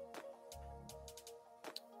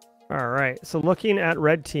 All right. So looking at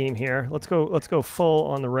red team here, let's go full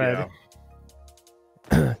on the red.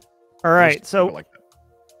 Yeah. All right. So like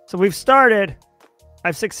so we've started.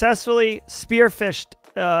 I've successfully spearfished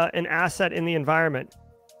an asset in the environment.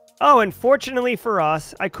 Oh, and fortunately for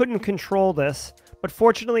us, I couldn't control this, but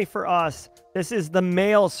fortunately for us, this is the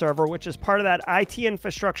mail server, which is part of that IT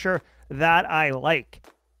infrastructure that I like.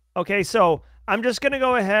 Okay, so I'm just going to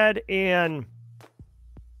go ahead and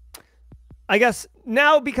I guess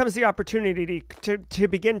now becomes the opportunity to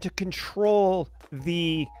begin to control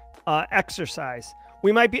the exercise.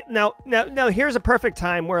 We might be now here's a perfect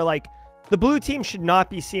time where like the blue team should not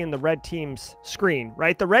be seeing the red team's screen,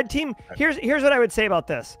 right? The red team, here's what I would say about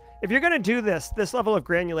this. If you're going to do this level of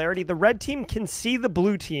granularity, the red team can see the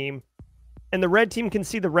blue team and the red team can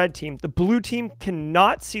see the red team. The blue team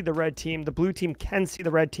cannot see the red team. The blue team can see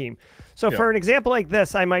the red team. So for an example like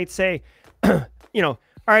this, I might say, you know,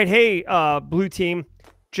 all right, hey, blue team,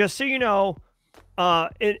 just so you know,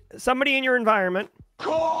 somebody in your environment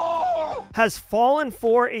has fallen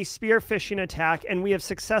for a spear phishing attack, and we have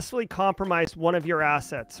successfully compromised one of your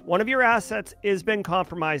assets. One of your assets has been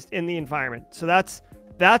compromised in the environment. So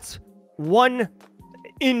that's one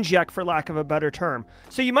inject, for lack of a better term.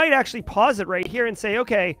 So you might actually pause it right here and say,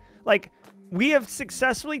 okay, like we have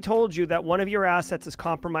successfully told you that one of your assets is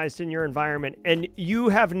compromised in your environment, and you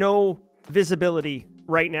have no visibility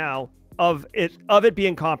right now of it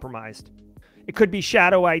being compromised. It could be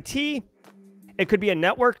shadow IT. It could be a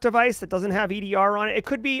network device that doesn't have EDR on it. It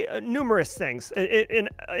could be numerous things.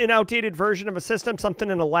 An outdated version of a system, something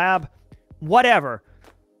in a lab, whatever.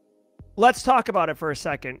 Let's talk about it for a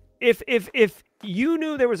second. If you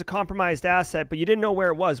knew there was a compromised asset, but you didn't know where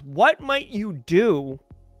it was, what might you do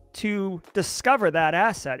to discover that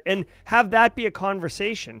asset and have that be a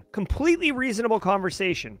conversation? Completely reasonable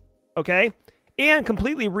conversation, okay? And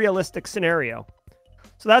completely realistic scenario.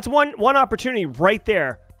 So that's one opportunity right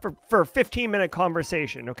there for a 15-minute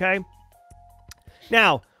conversation, okay?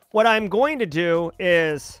 Now, what I'm going to do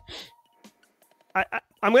is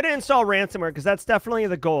I'm going to install ransomware because that's definitely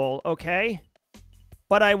the goal, okay?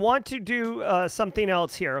 But I want to do something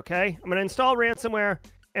else here, okay? I'm going to install ransomware,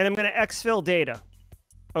 and I'm going to exfil data,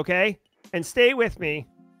 okay? And stay with me.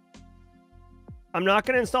 I'm not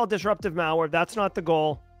going to install disruptive malware. That's not the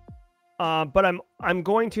goal. But I'm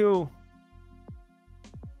going to...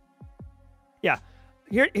 Yeah.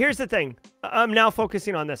 Here's the thing. I'm now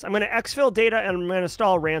focusing on this. I'm going to exfil data, and I'm going to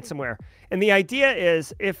install ransomware. And the idea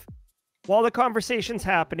is while the conversation's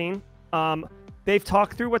happening, they've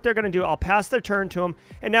talked through what they're going to do. I'll pass their turn to them.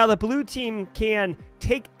 And now the blue team can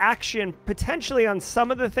take action potentially on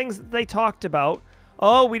some of the things that they talked about.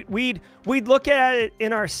 Oh, we'd look at it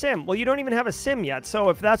in our SIM. Well, you don't even have a SIM yet. So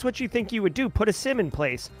if that's what you think you would do, put a SIM in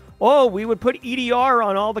place. Oh, we would put EDR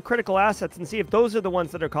on all the critical assets and see if those are the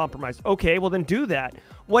ones that are compromised. Okay, well then do that.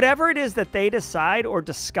 Whatever it is that they decide or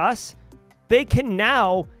discuss, they can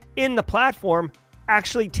now, in the platform,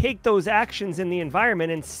 actually take those actions in the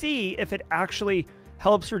environment and see if it actually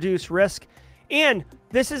helps reduce risk. And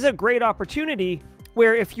this is a great opportunity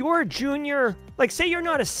where if you're a junior, like say you're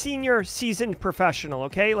not a senior seasoned professional,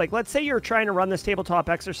 okay? Like let's say you're trying to run this tabletop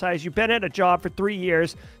exercise. You've been at a job for 3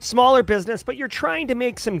 years, smaller business, but you're trying to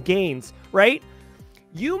make some gains, right?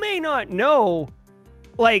 You may not know,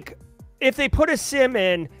 like if they put a SIM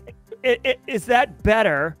in, is that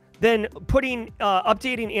better than putting,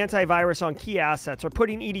 updating antivirus on key assets or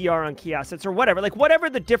putting EDR on key assets or whatever, like whatever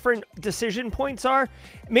the different decision points are.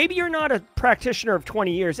 Maybe you're not a practitioner of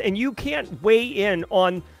 20 years and you can't weigh in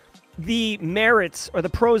on the merits or the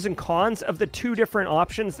pros and cons of the two different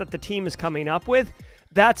options that the team is coming up with.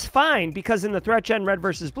 That's fine, because in the ThreatGEN Red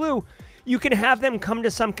versus Blue, you can have them come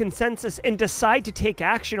to some consensus and decide to take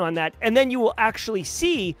action on that. And then you will actually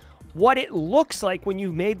see what it looks like when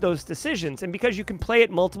you've made those decisions. And because you can play it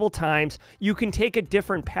multiple times, you can take a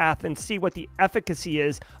different path and see what the efficacy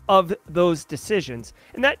is of those decisions.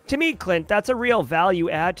 And that, to me, Clint, that's a real value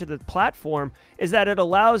add to the platform, is that it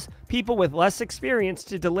allows people with less experience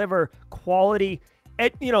to deliver quality,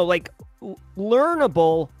 you know, like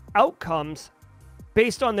learnable outcomes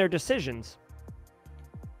based on their decisions.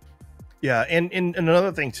 Yeah, and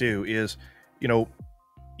another thing too is, you know,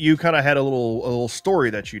 you kind of had a little story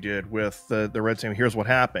that you did with the red team. Here's what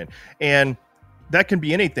happened, and that can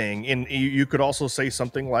be anything. And you could also say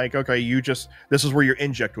something like, okay, this is where your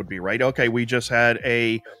inject would be, right? Okay, we just had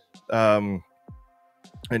an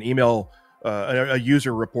email, a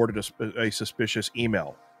user reported a suspicious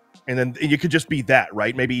email, and then you could just be that,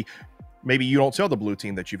 right? Maybe you don't tell the blue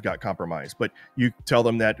team that you've got compromised, but you tell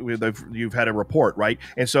them that you've had a report, right?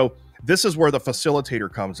 And so this is where the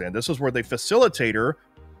facilitator comes in. This is where the facilitator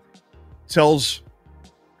tells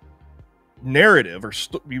narrative, or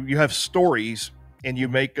you have stories, and you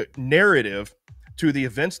make a narrative to the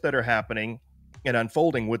events that are happening and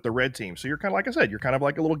unfolding with the red team. So you're kind of, like I said, you're kind of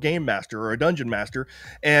like a little game master or a dungeon master,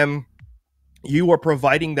 and you are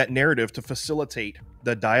providing that narrative to facilitate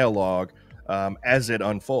the dialogue as it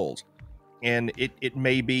unfolds. And it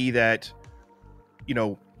may be that, you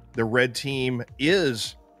know, the red team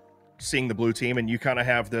is seeing the blue team, and you kind of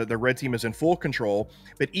have the red team is in full control.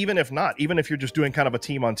 But even if not, even if you're just doing kind of a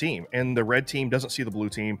team on team and the red team doesn't see the blue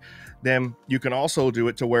team, then you can also do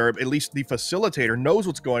it to where at least the facilitator knows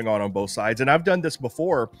what's going on both sides. And I've done this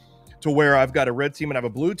before to where I've got a red team and I have a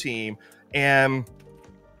blue team, and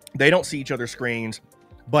they don't see each other's screens,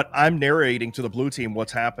 but I'm narrating to the blue team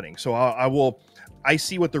what's happening. So I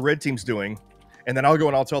see what the red team's doing, and then I'll go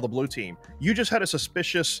and I'll tell the blue team, you just had a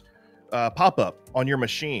suspicious pop-up on your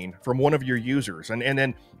machine from one of your users. And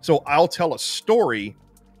then, so I'll tell a story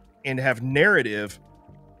and have narrative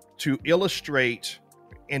to illustrate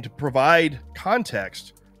and to provide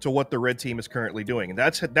context to what the red team is currently doing. And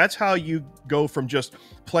that's how you go from just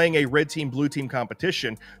playing a red team, blue team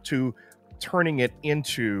competition to turning it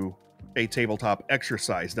into a tabletop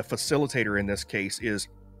exercise. The facilitator in this case is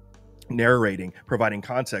narrating, providing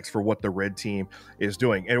context for what the red team is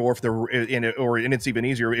doing. And it's even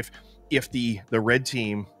easier if the red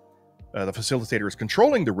team, the facilitator is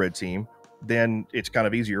controlling the red team, then it's kind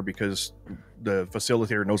of easier because the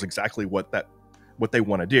facilitator knows exactly what they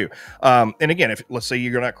want to do. And again, if let's say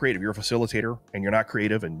you're not creative, you're a facilitator and you're not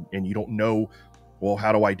creative, and you don't know, well,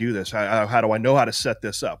 how do I do this? How do I know how to set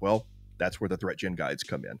this up? Well, that's where the ThreatGEN guides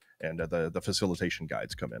come in, and the facilitation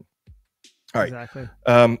guides come in. All right. Exactly.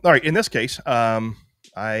 All right. In this case, we'll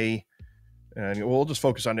just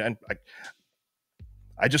focus on it.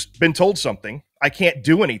 I just been told something. I can't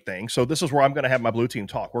do anything. So this is where I'm going to have my blue team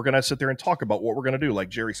talk. We're going to sit there and talk about what we're going to do, like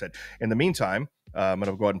Jerry said. In the meantime, I'm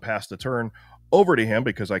going to go ahead and pass the turn over to him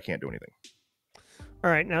because I can't do anything.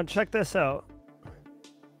 All right. Now check this out.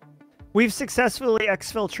 We've successfully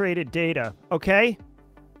exfiltrated data. Okay.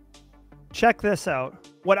 Check this out.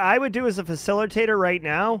 What I would do as a facilitator right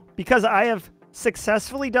now, because I have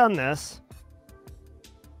successfully done this.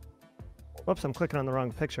 Whoops, I'm clicking on the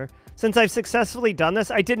wrong picture. Since I've successfully done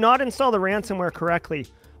this, I did not install the ransomware correctly.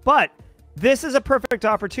 But this is a perfect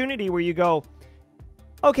opportunity where you go,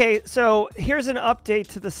 okay, so here's an update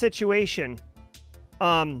to the situation.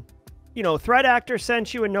 You know, threat actor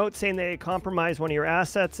sent you a note saying they compromised one of your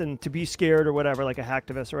assets and to be scared or whatever, like a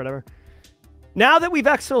hacktivist or whatever. Now that we've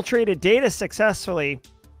exfiltrated data successfully,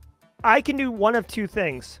 I can do one of two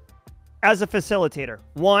things as a facilitator.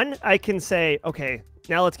 One, I can say, okay,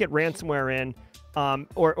 now let's get ransomware in,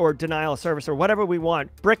 or denial of service or whatever we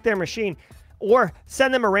want, brick their machine, or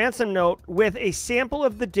send them a ransom note with a sample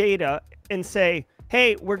of the data and say,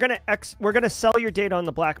 hey, we're gonna sell your data on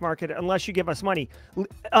the black market unless you give us money.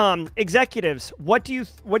 Executives, what do you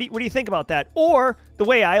think about that? Or the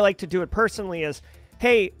way I like to do it personally is,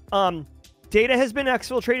 hey, data has been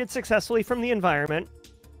exfiltrated successfully from the environment.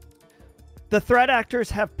 The threat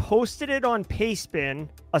actors have posted it on Pastebin,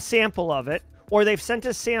 a sample of it, or they've sent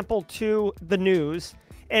a sample to the news,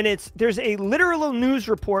 and there's a literal news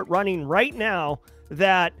report running right now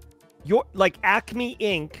that Acme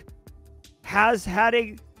Inc. has had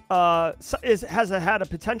a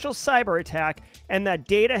potential cyber attack, and that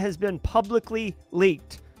data has been publicly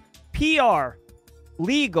leaked. PR,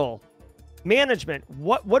 legal, management,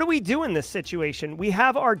 what do we do in this situation? We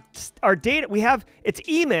have our data, it's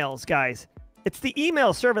emails, guys. It's the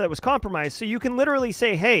email server that was compromised. So you can literally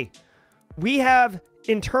say, hey, we have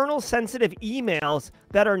internal sensitive emails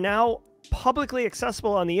that are now publicly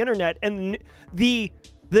accessible on the internet, and the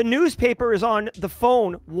newspaper is on the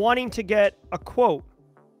phone wanting to get a quote.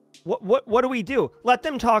 What do we do? Let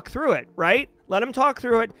them talk through it, right? Let them talk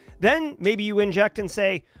through it. Then maybe you inject and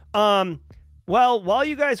say, well, while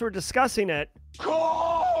you guys were discussing it,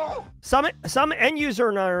 some end user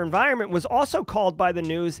in our environment was also called by the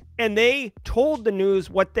news, and they told the news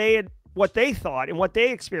what they thought and what they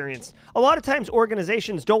experienced. A lot of times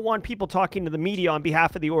organizations don't want people talking to the media on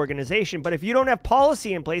behalf of the organization, but if you don't have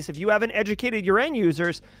policy in place, if you haven't educated your end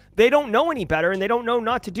users, they don't know any better, and they don't know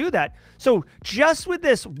not to do that. So just with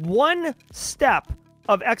this one step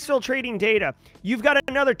of exfiltrating data, you've got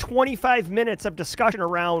another 25 minutes of discussion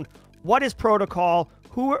around what is protocol,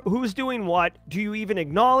 who's doing what, do you even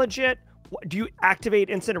acknowledge it, do you activate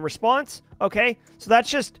incident response? Okay, so that's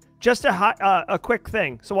just a quick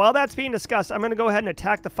thing. So while that's being discussed, I'm going to go ahead and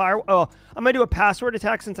attack the firewall. Oh, I'm going to do a password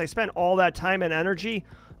attack since I spent all that time and energy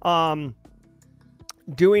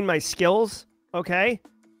doing my skills. Okay.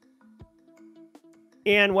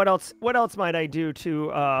 And what else might I do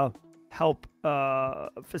to help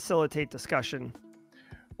facilitate discussion.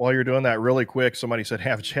 While you're doing that, really quick, somebody said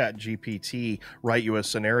have ChatGPT write you a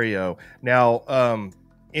scenario. Now,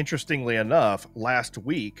 interestingly enough, last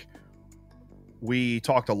week we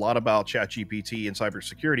talked a lot about ChatGPT and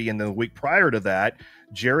cybersecurity, and the week prior to that,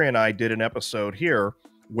 Jerry and I did an episode here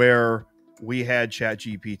where we had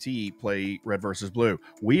ChatGPT play Red versus Blue.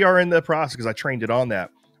 We are in the process, because I trained it on that.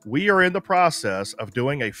 We are in the process of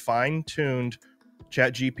doing a fine-tuned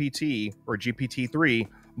ChatGPT or GPT-3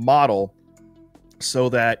 model, so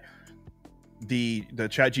that the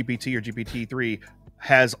ChatGPT or GPT-3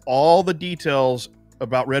 has all the details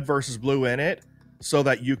about Red versus Blue in it, so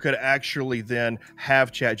that you could actually then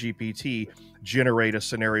have ChatGPT generate a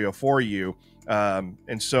scenario for you.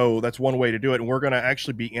 And so that's one way to do it. And we're going to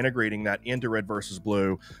actually be integrating that into Red versus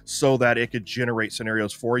Blue so that it could generate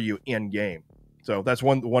scenarios for you in game. So that's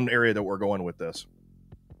one area that we're going with this.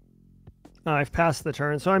 I've passed the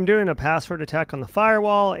turn. So I'm doing a password attack on the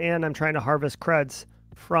firewall, and I'm trying to harvest creds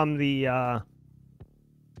from the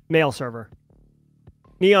mail server.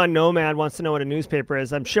 Neon Nomad wants to know what a newspaper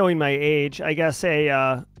is. I'm showing my age. I guess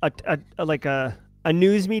a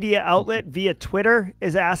news media outlet via Twitter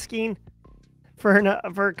is asking for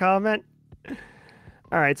a comment.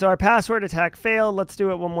 All right, so our password attack failed. Let's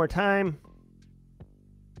do it one more time.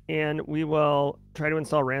 And we will try to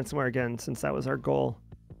install ransomware again, since that was our goal.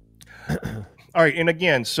 All right, and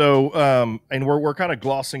again, so and we're kind of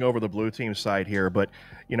glossing over the blue team side here, but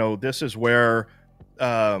this is where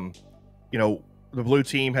the blue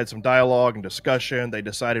team had some dialogue and discussion. They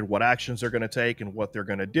decided what actions they're going to take and what they're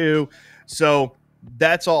going to do. So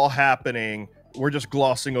that's all happening. We're just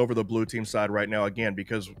glossing over the blue team side right now, again,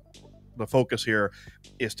 because the focus here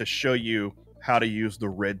is to show you how to use the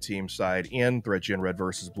red team side in ThreatGEN Red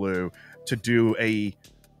versus Blue to do a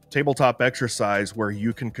tabletop exercise where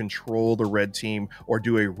you can control the red team, or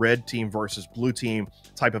do a red team versus blue team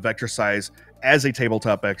type of exercise as a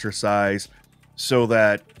tabletop exercise, so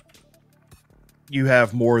that you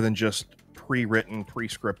have more than just pre-written,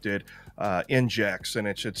 pre-scripted injects, and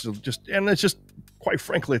it's just quite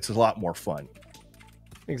frankly, it's a lot more fun.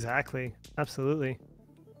 Exactly, absolutely.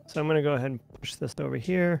 So I'm gonna go ahead and push this over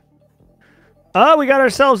here. Oh, we got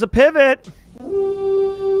ourselves a pivot.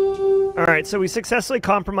 All right, so we successfully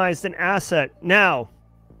compromised an asset. Now,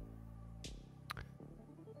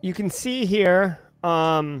 you can see here.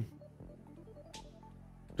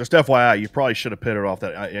 Just FYI, you probably should have pitted off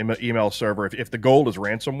that email server. If the goal is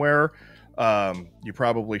ransomware, you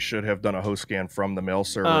probably should have done a host scan from the mail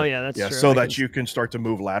server. Oh, yeah, that's true. So that you can start to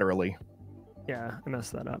move laterally. Yeah, I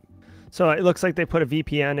messed that up. So it looks like they put a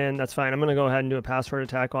VPN in. That's fine. I'm going to go ahead and do a password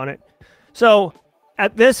attack on it. So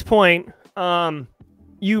at this point,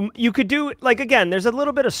 you could do, like, again, there's a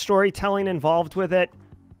little bit of storytelling involved with it.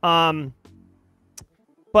 But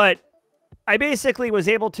I basically was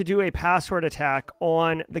able to do a password attack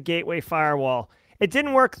on the gateway firewall. It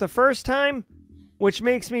didn't work the first time, which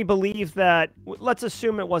makes me believe that, let's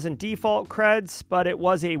assume it wasn't default creds, but it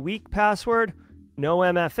was a weak password. No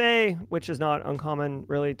MFA, which is not uncommon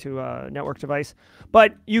really to a network device.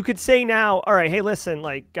 But you could say now, all right, hey, listen,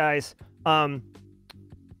 like, guys,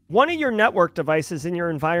 one of your network devices in your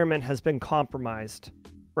environment has been compromised,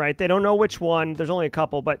 right? They don't know which one. There's only a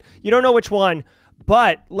couple, but you don't know which one.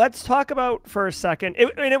 But let's talk about for a second.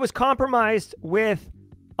 It was compromised with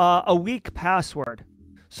a weak password.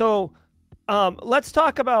 So let's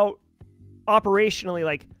talk about operationally,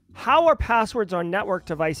 like, how are passwords on network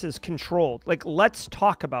devices controlled? Like, let's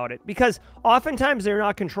talk about it, because oftentimes they're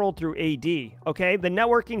not controlled through AD. Okay, the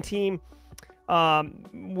networking team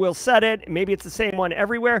will set it. Maybe it's the same one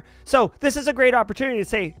everywhere. So this is a great opportunity to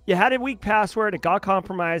say you had a weak password, it got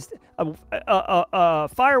compromised. A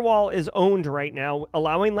firewall is owned right now,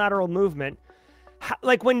 allowing lateral movement.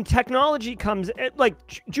 Like, when technology comes, like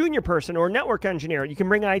junior person or network engineer, you can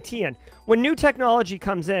bring IT in. When new technology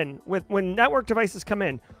comes in, when network devices come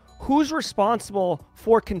in, who's responsible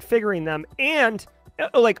for configuring them? And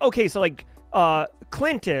like, okay, so like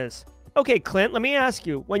Clint is. Okay, Clint, let me ask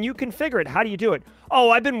you, when you configure it, how do you do it?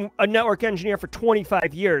 Oh, I've been a network engineer for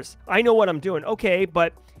 25 years. I know what I'm doing. Okay,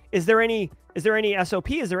 but is there any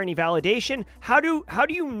SOP? Is there any validation? How do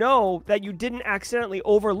you know that you didn't accidentally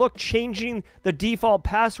overlook changing the default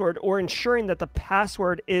password or ensuring that the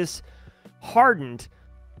password is hardened?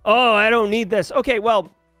 Oh, I don't need this. Okay,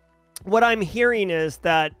 well, what I'm hearing is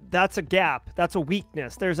that that's a gap. That's a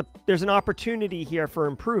weakness. There's an opportunity here for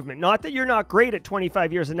improvement. Not that you're not great at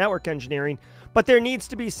 25 years of network engineering, but there needs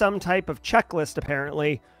to be some type of checklist,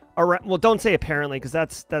 apparently. Well, don't say apparently, because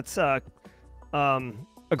that's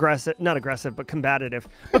aggressive, not aggressive, but combative.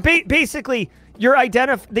 But basically, you're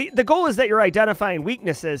the goal is that you're identifying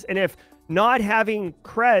weaknesses, and if not having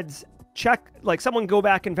creds check, like someone go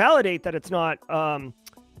back and validate that it's not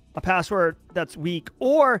a password that's weak,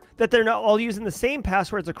 or that they're not all using the same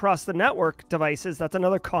passwords across the network devices. That's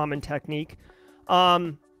another common technique.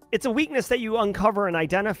 It's a weakness that you uncover and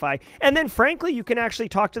identify. And then frankly, you can actually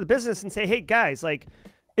talk to the business and say, hey guys, like,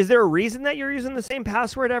 is there a reason that you're using the same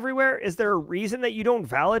password everywhere? Is there a reason that you don't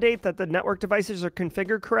validate that the network devices are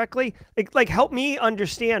configured correctly? Like help me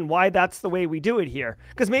understand why that's the way we do it here.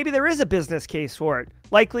 Because maybe there is a business case for it.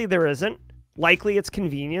 Likely there isn't. Likely it's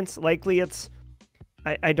convenience. Likely it's,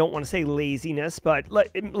 I don't want to say laziness, but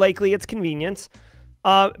likely it's convenience.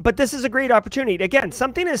 But this is a great opportunity. Again,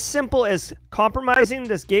 something as simple as compromising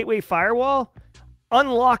this gateway firewall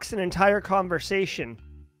unlocks an entire conversation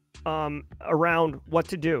around what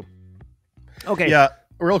to do. Okay. Yeah,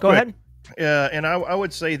 real Go quick. ahead. And I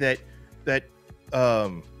would say that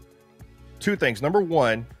two things. Number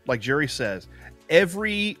one, like Jerry says,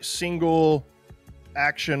 every single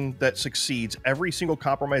action that succeeds, every single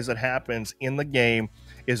compromise that happens in the game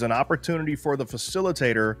is an opportunity for the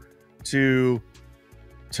facilitator to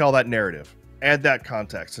tell that narrative, add that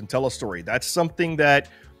context, and tell a story. That's something that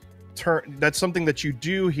you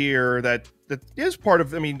do here that is part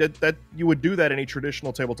of, I mean, that you would do that in a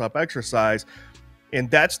traditional tabletop exercise. And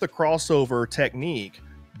that's the crossover technique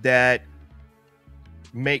that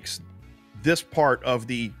makes this part of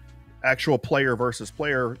the actual player versus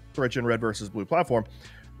player ThreatGEN Red versus Blue platform,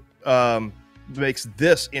 makes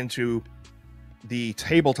this into the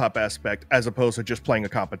tabletop aspect as opposed to just playing a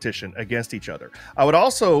competition against each other. I would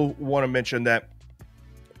also want to mention that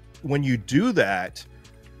when you do that,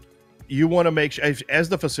 you want to make sure, as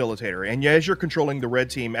the facilitator, and as you're controlling the red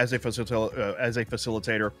team as a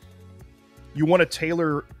facilitator, you want to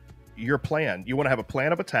tailor your plan. You want to have a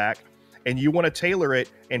plan of attack, and you want to tailor it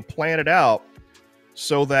and plan it out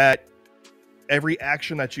so that every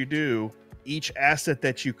action that you do, each asset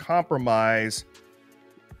that you compromise,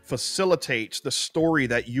 facilitates the story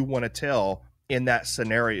that you want to tell in that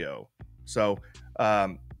scenario. So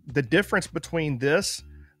the difference between this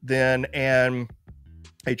then and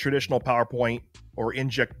a traditional PowerPoint or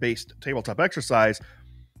inject-based tabletop exercise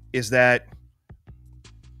is that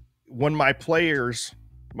when my players,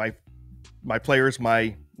 my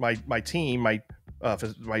team, my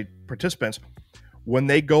participants, when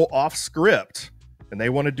they go off script and they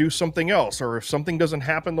want to do something else, or if something doesn't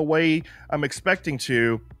happen the way I'm expecting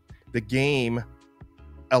to, the game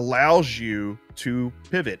allows you to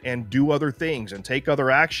pivot and do other things and take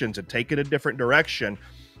other actions and take it a different direction.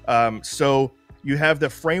 So you have the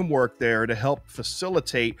framework there to help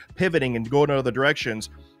facilitate pivoting and going in other directions.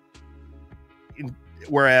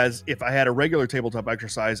 Whereas if I had a regular tabletop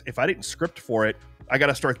exercise, if I didn't script for it, I got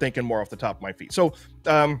to start thinking more off the top of my feet. So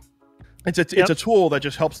it's a tool that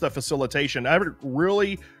just helps the facilitation. I have a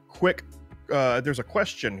really quick, there's a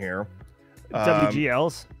question here.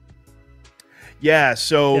 WGLs. Yeah,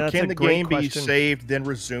 so Yeah, can the game be saved, then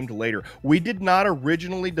resumed later? We did not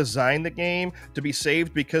originally design the game to be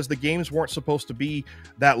saved because the games weren't supposed to be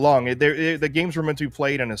that long. The games were meant to be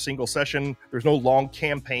played in a single session. There's no long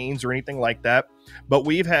campaigns or anything like that. But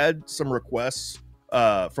we've had some requests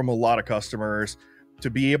from a lot of customers to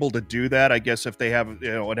be able to do that. I guess if they have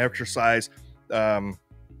an exercise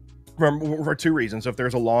for two reasons. If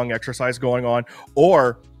there's a long exercise going on,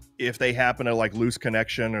 or if they happen to like lose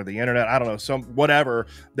connection or the internet, I don't know, whatever,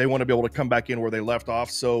 they want to be able to come back in where they left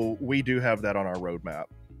off. So we do have that on our roadmap.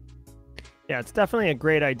 Yeah, it's definitely a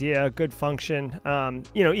great idea, a good function.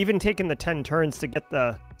 Even taking the 10 turns to get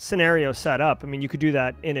the scenario set up. I mean, you could do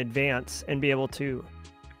that in advance and be able to,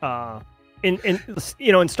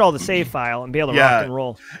 install the save file and be able to rock and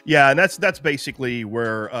roll. Yeah, and that's basically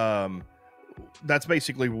where. That's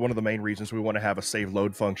basically one of the main reasons we want to have a save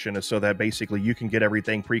load function, is so that basically you can get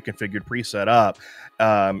everything pre-configured, preset up,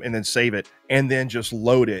 and then save it, and then just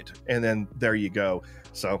load it, and then there you go.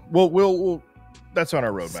 So we'll that's on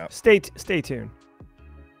our roadmap. Stay tuned.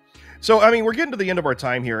 So I mean, we're getting to the end of our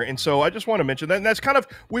time here, and so I just want to mention that that's kind of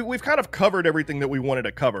we've kind of covered everything that we wanted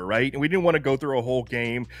to cover, right? And we didn't want to go through a whole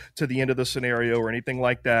game to the end of the scenario or anything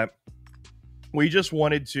like that. We just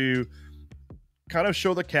wanted to kind of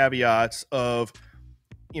show the caveats of,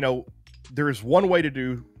 there's one way to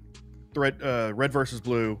do Red versus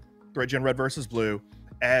Blue, ThreatGEN Red versus Blue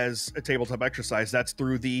as a tabletop exercise. That's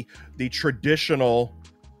through the traditional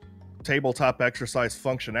tabletop exercise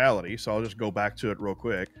functionality. So I'll just go back to it real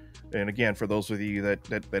quick. And again, for those of you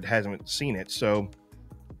that hasn't seen it, so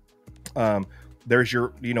there's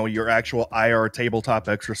your actual IR tabletop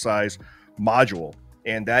exercise module,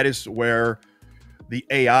 and that is where the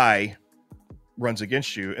AI runs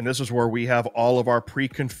against you. And this is where we have all of our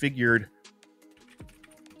pre-configured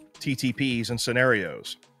TTPs and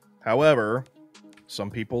scenarios. However, some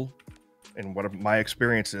people, and what my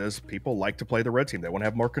experience is, people like to play the red team. They want to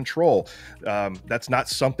have more control. That's not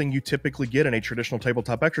something you typically get in a traditional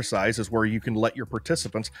tabletop exercise, is where you can let your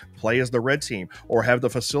participants play as the red team or have the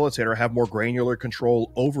facilitator have more granular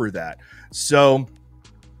control over that. So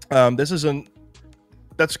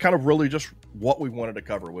that's kind of really just what we wanted to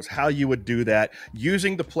cover, was how you would do that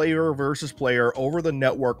using the player versus player over the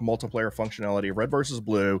network multiplayer functionality of red versus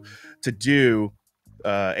blue to do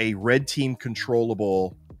a red team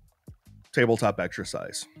controllable tabletop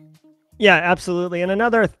exercise. Yeah, absolutely. And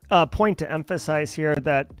another point to emphasize here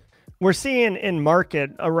that we're seeing in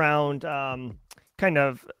market around kind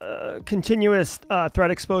of continuous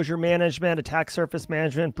threat exposure management, attack surface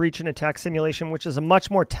management, breach and attack simulation, which is a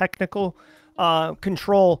much more technical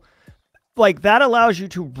control. Like, that allows you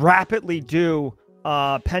to rapidly do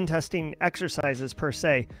pen testing exercises per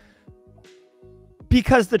se.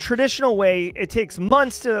 Because the traditional way, it takes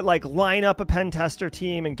months to like line up a pen tester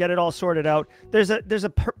team and get it all sorted out. There's a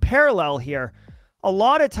parallel here. A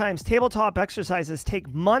lot of times tabletop exercises take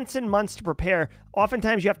months and months to prepare.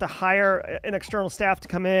 Oftentimes you have to hire an external staff to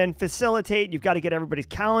come in, facilitate. You've got to get everybody's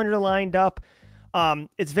calendar lined up.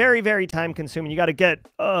 It's very, very time consuming. You got to get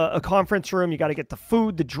a conference room. You got to get the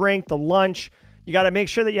food, the drink, the lunch. You got to make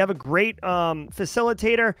sure that you have a great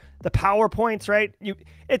facilitator, the PowerPoints, right?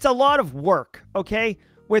 It's a lot of work, okay?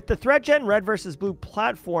 With the ThreatGEN Red versus Blue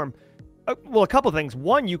platform, well, a couple of things.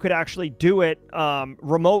 One, you could actually do it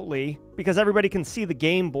remotely because everybody can see the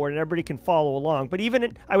game board and everybody can follow along. But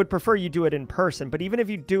I would prefer you do it in person. But even if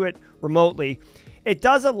you do it remotely, it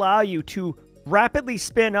does allow you to rapidly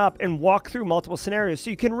spin up and walk through multiple scenarios. So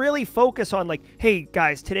you can really focus on like, hey,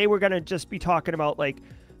 guys, today we're going to just be talking about like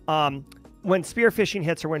when spear phishing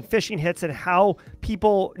hits or when phishing hits and how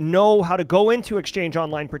people know how to go into Exchange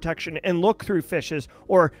Online Protection and look through phishes,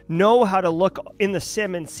 or know how to look in the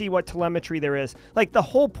sim and see what telemetry there is. Like, the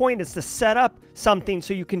whole point is to set up something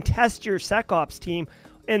so you can test your SecOps team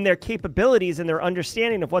and their capabilities and their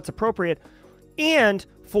understanding of what's appropriate. And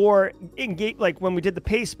for engage, like when we did the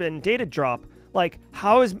Pastebin data drop, like,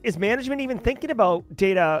 how is management even thinking about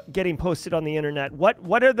data getting posted on the internet?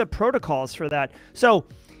 What are the protocols for that? So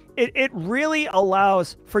it really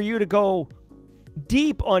allows for you to go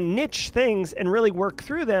deep on niche things and really work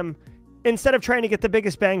through them, instead of trying to get the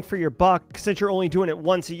biggest bang for your buck since you're only doing it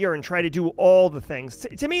once a year and try to do all the things.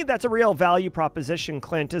 To me, that's a real value proposition,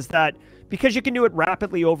 Clint, is that because you can do it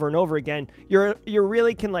rapidly over and over again, you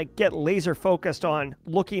really can like get laser focused on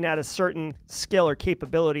looking at a certain skill or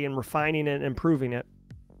capability and refining it and improving it.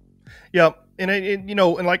 Yeah, and you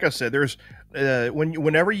know, and like I said, there's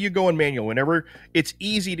whenever you go in manual, whenever it's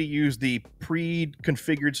easy to use the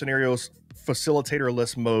pre-configured scenarios facilitator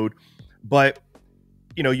list mode, but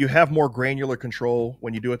you know, you have more granular control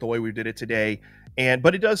when you do it the way we did it today.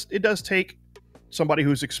 But it does take somebody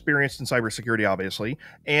who's experienced in cybersecurity, obviously,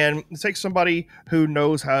 and it takes somebody who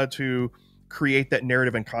knows how to create that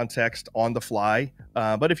narrative and context on the fly.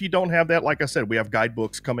 But if you don't have that, like I said, we have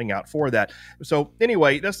guidebooks coming out for that. So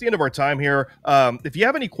anyway, that's the end of our time here. If you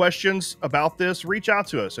have any questions about this, reach out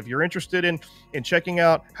to us. If you're interested in checking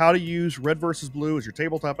out how to use red versus blue as your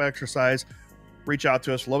tabletop exercise, reach out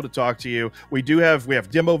to us. Love to talk to you. We have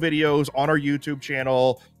demo videos on our YouTube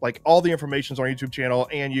channel. Like, all the information's on our YouTube channel,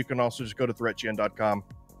 and you can also just go to threatgen.com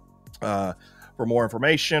for more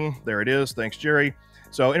information. There it is. Thanks, Jerry.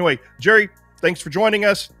 So anyway, Jerry, thanks for joining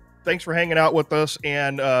us. Thanks for hanging out with us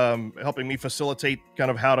and helping me facilitate kind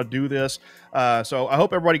of how to do this. So I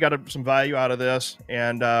hope everybody got some value out of this,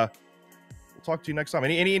 and we'll talk to you next time.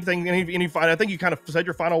 Anything, I think you kind of said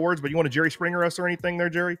your final words, but you want to Jerry Springer us or anything there,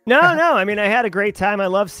 Jerry? No. I mean, I had a great time. I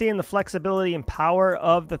love seeing the flexibility and power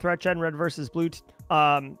of the ThreatGEN Red versus Blue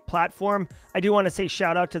platform. I do want to say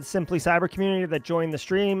shout out to the Simply Cyber community that joined the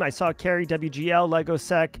stream. I saw Carrie, WGL,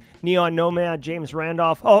 LegoSec, Neon Nomad, James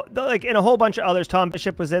Randolph, and a whole bunch of others. Tom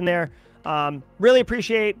Bishop was in there. Really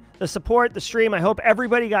appreciate the support, the stream. I hope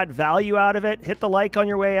everybody got value out of it. Hit the like on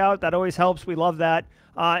your way out. That always helps. We love that.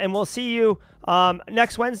 And we'll see you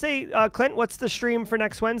next Wednesday. Clint, what's the stream for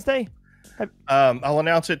next Wednesday? I'll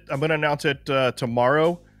announce it. I'm going to announce it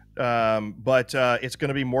tomorrow, but it's going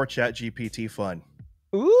to be more ChatGPT fun.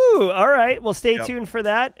 Ooh, all right. Well, stay tuned for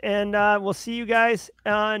that, and we'll see you guys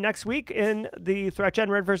next week in the ThreatGEN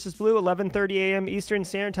Red versus Blue, 11:30 a.m. Eastern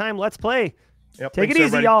Standard Time. Let's play. Yep. Take it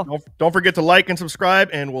easy, y'all. Don't forget to like and subscribe,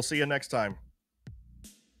 and we'll see you next time.